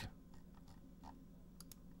basic?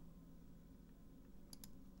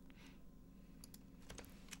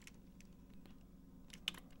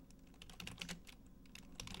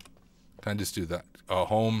 Can I just do that? Oh,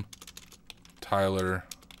 home, Tyler.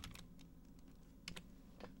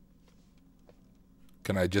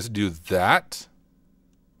 Can I just do that?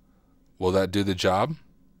 Will that do the job?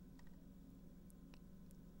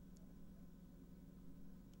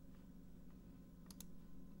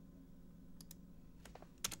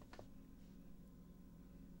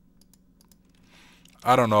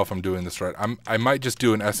 I don't know if I'm doing this right. I might just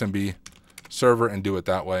do an SMB server and do it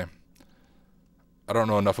that way. I don't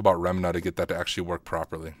know enough about Remina to get that to actually work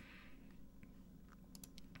properly.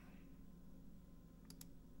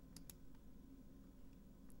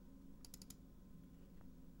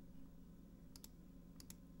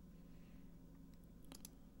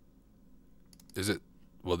 Is it,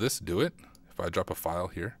 will this do it if I drop a file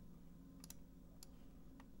here?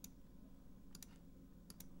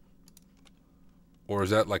 Or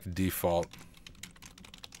is that like default?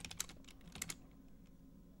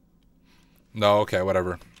 No, okay,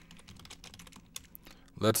 whatever.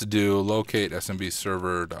 Let's do locate SMB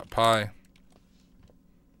server.py.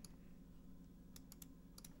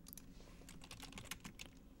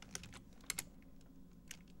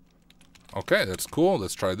 Okay, that's cool.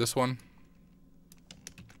 Let's try this one.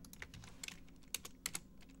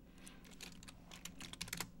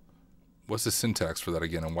 What's the syntax for that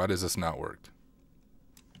again, and why does this not work?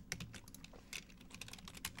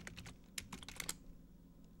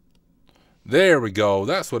 There we go.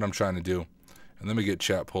 That's what I'm trying to do. And let me get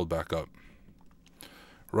chat pulled back up.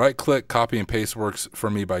 Right click, copy and paste works for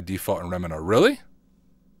me by default in Remina. Really?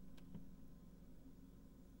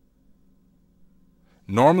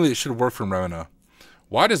 Normally it should work from Remina.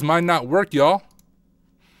 Why does mine not work, y'all?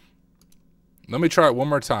 Let me try it one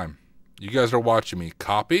more time. You guys are watching me.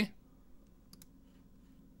 Copy.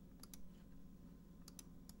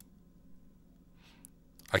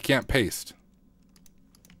 I can't paste.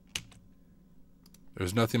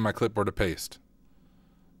 There's nothing in my clipboard to paste.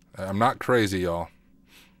 I'm not crazy, y'all.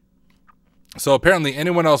 So apparently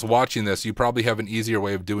anyone else watching this, you probably have an easier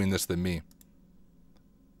way of doing this than me.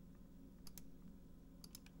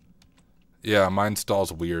 Yeah, mine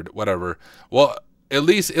installs weird. Whatever. Well, at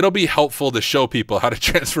least it'll be helpful to show people how to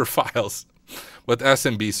transfer files with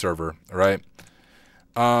SMB server, right?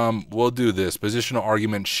 We'll do this. Positional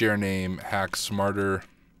argument, share name, hack smarter.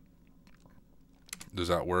 Does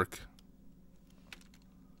that work?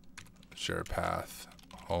 Share path,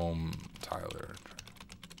 home, Tyler.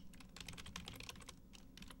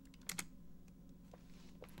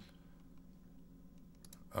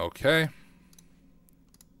 Okay.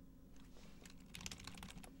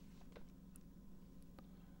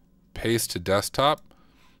 Paste to desktop.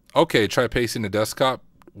 Okay, try pasting to desktop.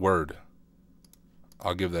 Word.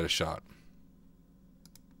 I'll give that a shot.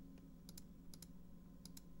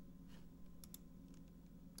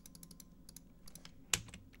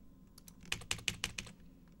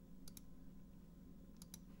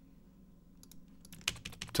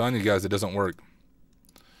 I'm telling you guys, it doesn't work.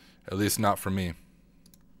 At least not for me.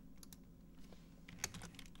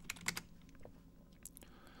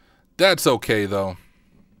 That's okay, though.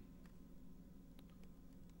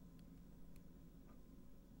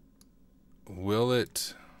 Will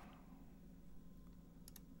it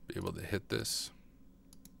be able to hit this?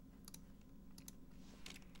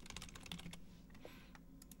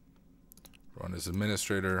 Run as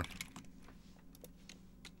administrator.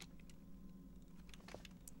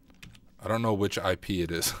 I don't know which IP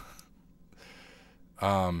it is.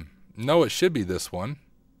 No, it should be this one.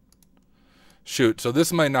 Shoot, so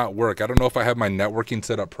this might not work. I don't know if I have my networking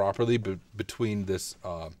set up properly between this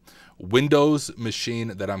Windows machine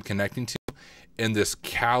that I'm connecting to and this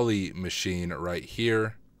Kali machine right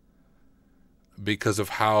here because of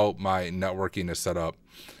how my networking is set up.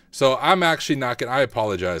 So I'm actually not going to, I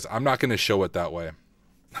apologize. I'm not going to show it that way.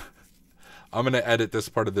 I'm going to edit this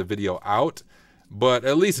part of the video out, but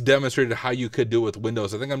at least demonstrated how you could do it with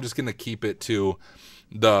Windows. I think I'm just going to keep it to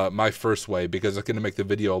my first way because it's going to make the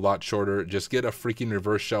video a lot shorter. Just get a freaking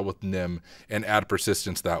reverse shell with NIM and add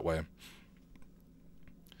persistence that way.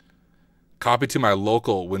 Copy to my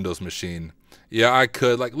local Windows machine. Yeah, I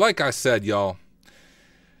could. Like I said, y'all,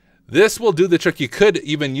 this will do the trick. You could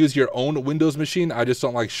even use your own Windows machine. I just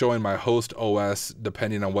don't like showing my host OS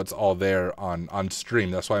depending on what's all there on stream.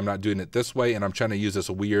 That's why I'm not doing it this way, and I'm trying to use this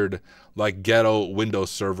weird like ghetto Windows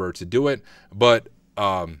server to do it. But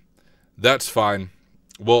that's fine.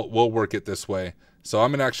 We'll work it this way. So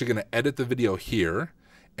I'm actually going to edit the video here,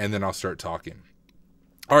 and then I'll start talking.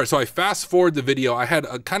 All right, so I fast forward the video. I had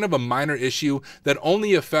a kind of a minor issue that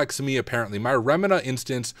only affects me apparently. My Remina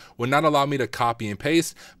instance would not allow me to copy and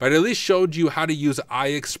paste, but I at least showed you how to use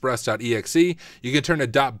iexpress.exe. You can turn a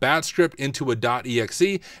 .bat script into a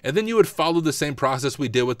 .exe, and then you would follow the same process we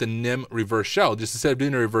did with the NIM reverse shell. Just instead of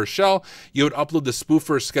doing a reverse shell, you would upload the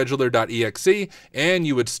spoofer scheduler.exe, and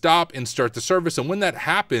you would stop and start the service. And when that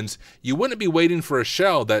happens, you wouldn't be waiting for a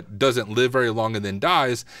shell that doesn't live very long and then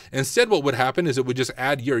dies. Instead, what would happen is it would just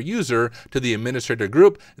add your user to the administrator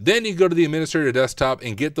group. Then you go to the administrator desktop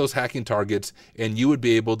and get those hacking targets, and you would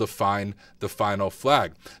be able to find the final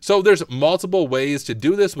flag. So there's multiple ways to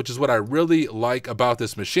do this, which is what I really like about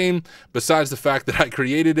this machine. Besides the fact that I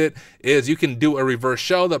created it, is you can do a reverse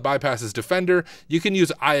shell that bypasses Defender. You can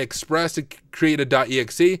use iExpress to create a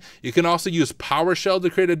 .exe. You can also use PowerShell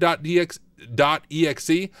to create a .exe.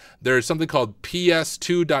 There's something called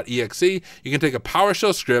ps2.exe. You can take a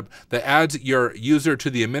PowerShell script that adds your user to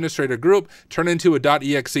the administrator group, turn it into a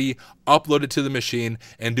 .exe, upload it to the machine,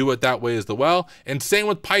 and do it that way as well. And same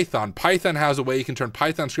with Python. Python has a way you can turn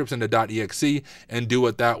Python scripts into .exe and do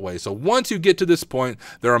it that way. So once you get to this point,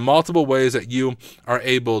 there are multiple ways that you are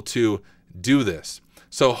able to do this.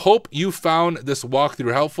 So hope you found this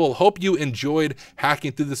walkthrough helpful. Hope you enjoyed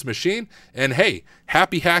hacking through this machine. And hey,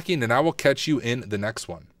 happy hacking, and I will catch you in the next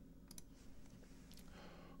one.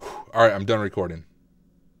 All right, I'm done recording.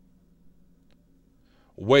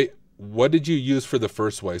 Wait, what did you use for the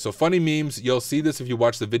first way? So funny memes, you'll see this if you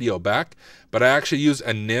watch the video back, but I actually use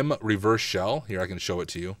a NIM reverse shell. Here, I can show it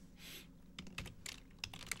to you.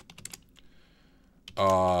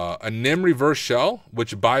 A NIM reverse shell,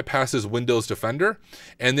 which bypasses Windows Defender.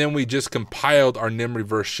 And then we just compiled our NIM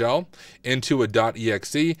reverse shell into a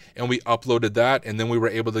 .exe, and we uploaded that. And then we were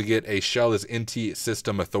able to get a shell as NT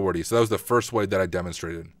system authority. So that was the first way that I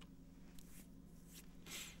demonstrated.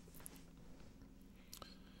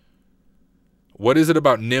 What is it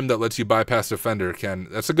about NIM that lets you bypass Defender, Ken?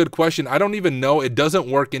 That's a good question. I don't even know. It doesn't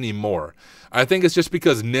work anymore. I think it's just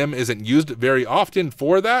because NIM isn't used very often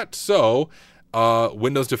for that. So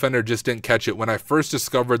Windows Defender just didn't catch it when I first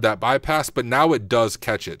discovered that bypass, but now it does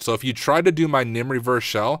catch it. So if you try to do my NIM reverse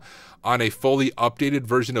shell on a fully updated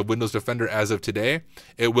version of Windows Defender as of today,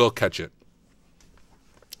 it will catch it.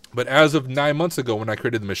 But as of 9 months ago when I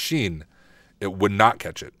created the machine, it would not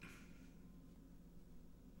catch it.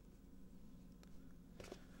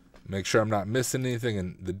 Make sure I'm not missing anything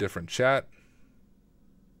in the different chat.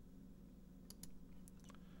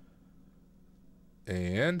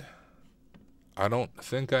 And I don't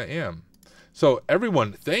think I am. So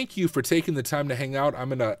everyone, thank you for taking the time to hang out. I'm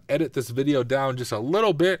going to edit this video down just a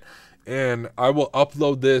little bit, and I will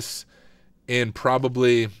upload this in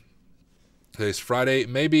probably, today's Friday,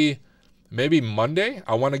 maybe Monday.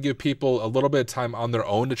 I want to give people a little bit of time on their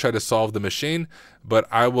own to try to solve the machine, but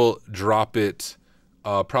I will drop it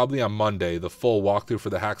probably on Monday, the full walkthrough for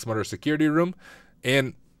the HackSmarter security room.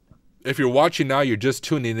 And if you're watching now, you're just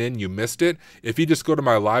tuning in, you missed it. If you just go to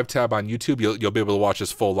my live tab on YouTube, you'll be able to watch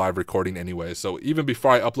this full live recording anyway. So even before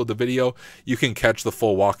I upload the video, you can catch the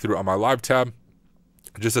full walkthrough on my live tab.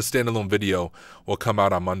 Just a standalone video will come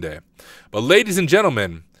out on Monday. But ladies and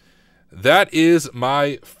gentlemen, that is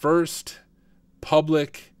my first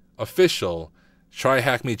public official Try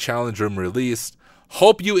Hack Me Challenge Room released.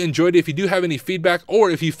 Hope you enjoyed it. If you do have any feedback, or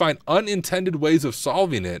if you find unintended ways of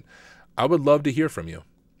solving it, I would love to hear from you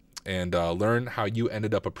and learn how you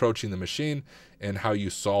ended up approaching the machine and how you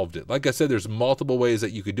solved it. Like I said, there's multiple ways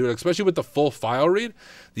that you could do it, especially with the full file read.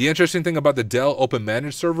 The interesting thing about the Dell Open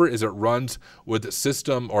Managed Server is it runs with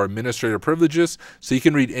system or administrator privileges, so you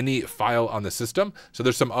can read any file on the system. So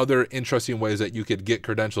there's some other interesting ways that you could get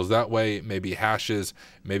credentials that way, maybe hashes,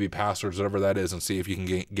 maybe passwords, whatever that is, and see if you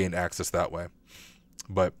can gain access that way.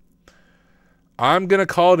 But I'm going to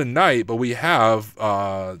call it a night, but we have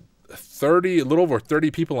a little over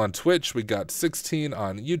 30 people on Twitch. We got 16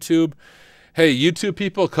 on YouTube. Hey, YouTube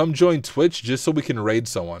people, come join Twitch just so we can raid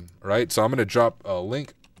someone, right? So I'm going to drop a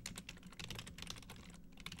link.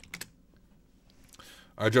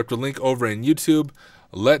 I dropped a link over in YouTube.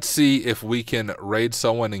 Let's see if we can raid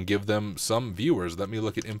someone and give them some viewers. Let me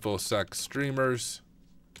look at InfoSec streamers.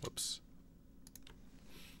 Whoops.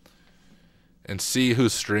 And see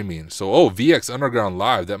who's streaming. So, oh, VX Underground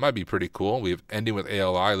Live. That might be pretty cool. We have Ending with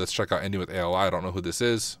ALI. Let's check out Ending with ALI. I don't know who this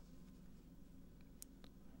is.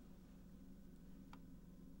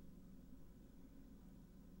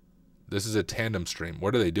 This is a tandem stream.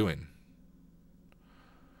 What are they doing?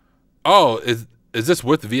 Oh, is this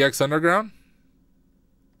with VX Underground?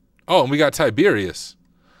 Oh, and we got Tiberius.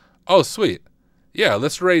 Oh, sweet. Yeah,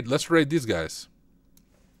 let's raid these guys.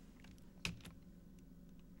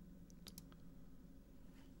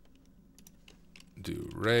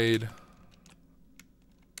 Do raid.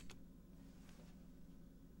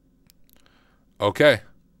 Okay.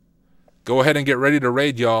 Go ahead and get ready to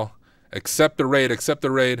raid, y'all. Accept the raid. Accept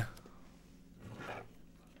the raid.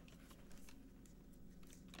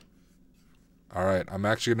 All right. I'm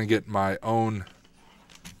actually going to get my own.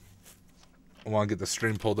 I want to get the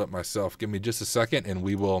stream pulled up myself. Give me just a second and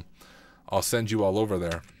I'll send you all over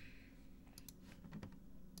there.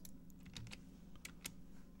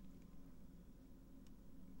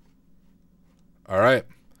 All right,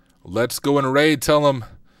 let's go and raid. Tell them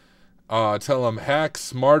hack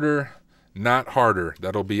smarter, not harder.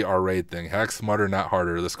 That'll be our raid thing. Hack smarter, not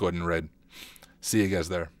harder. Let's go ahead and raid. See you guys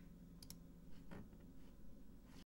there.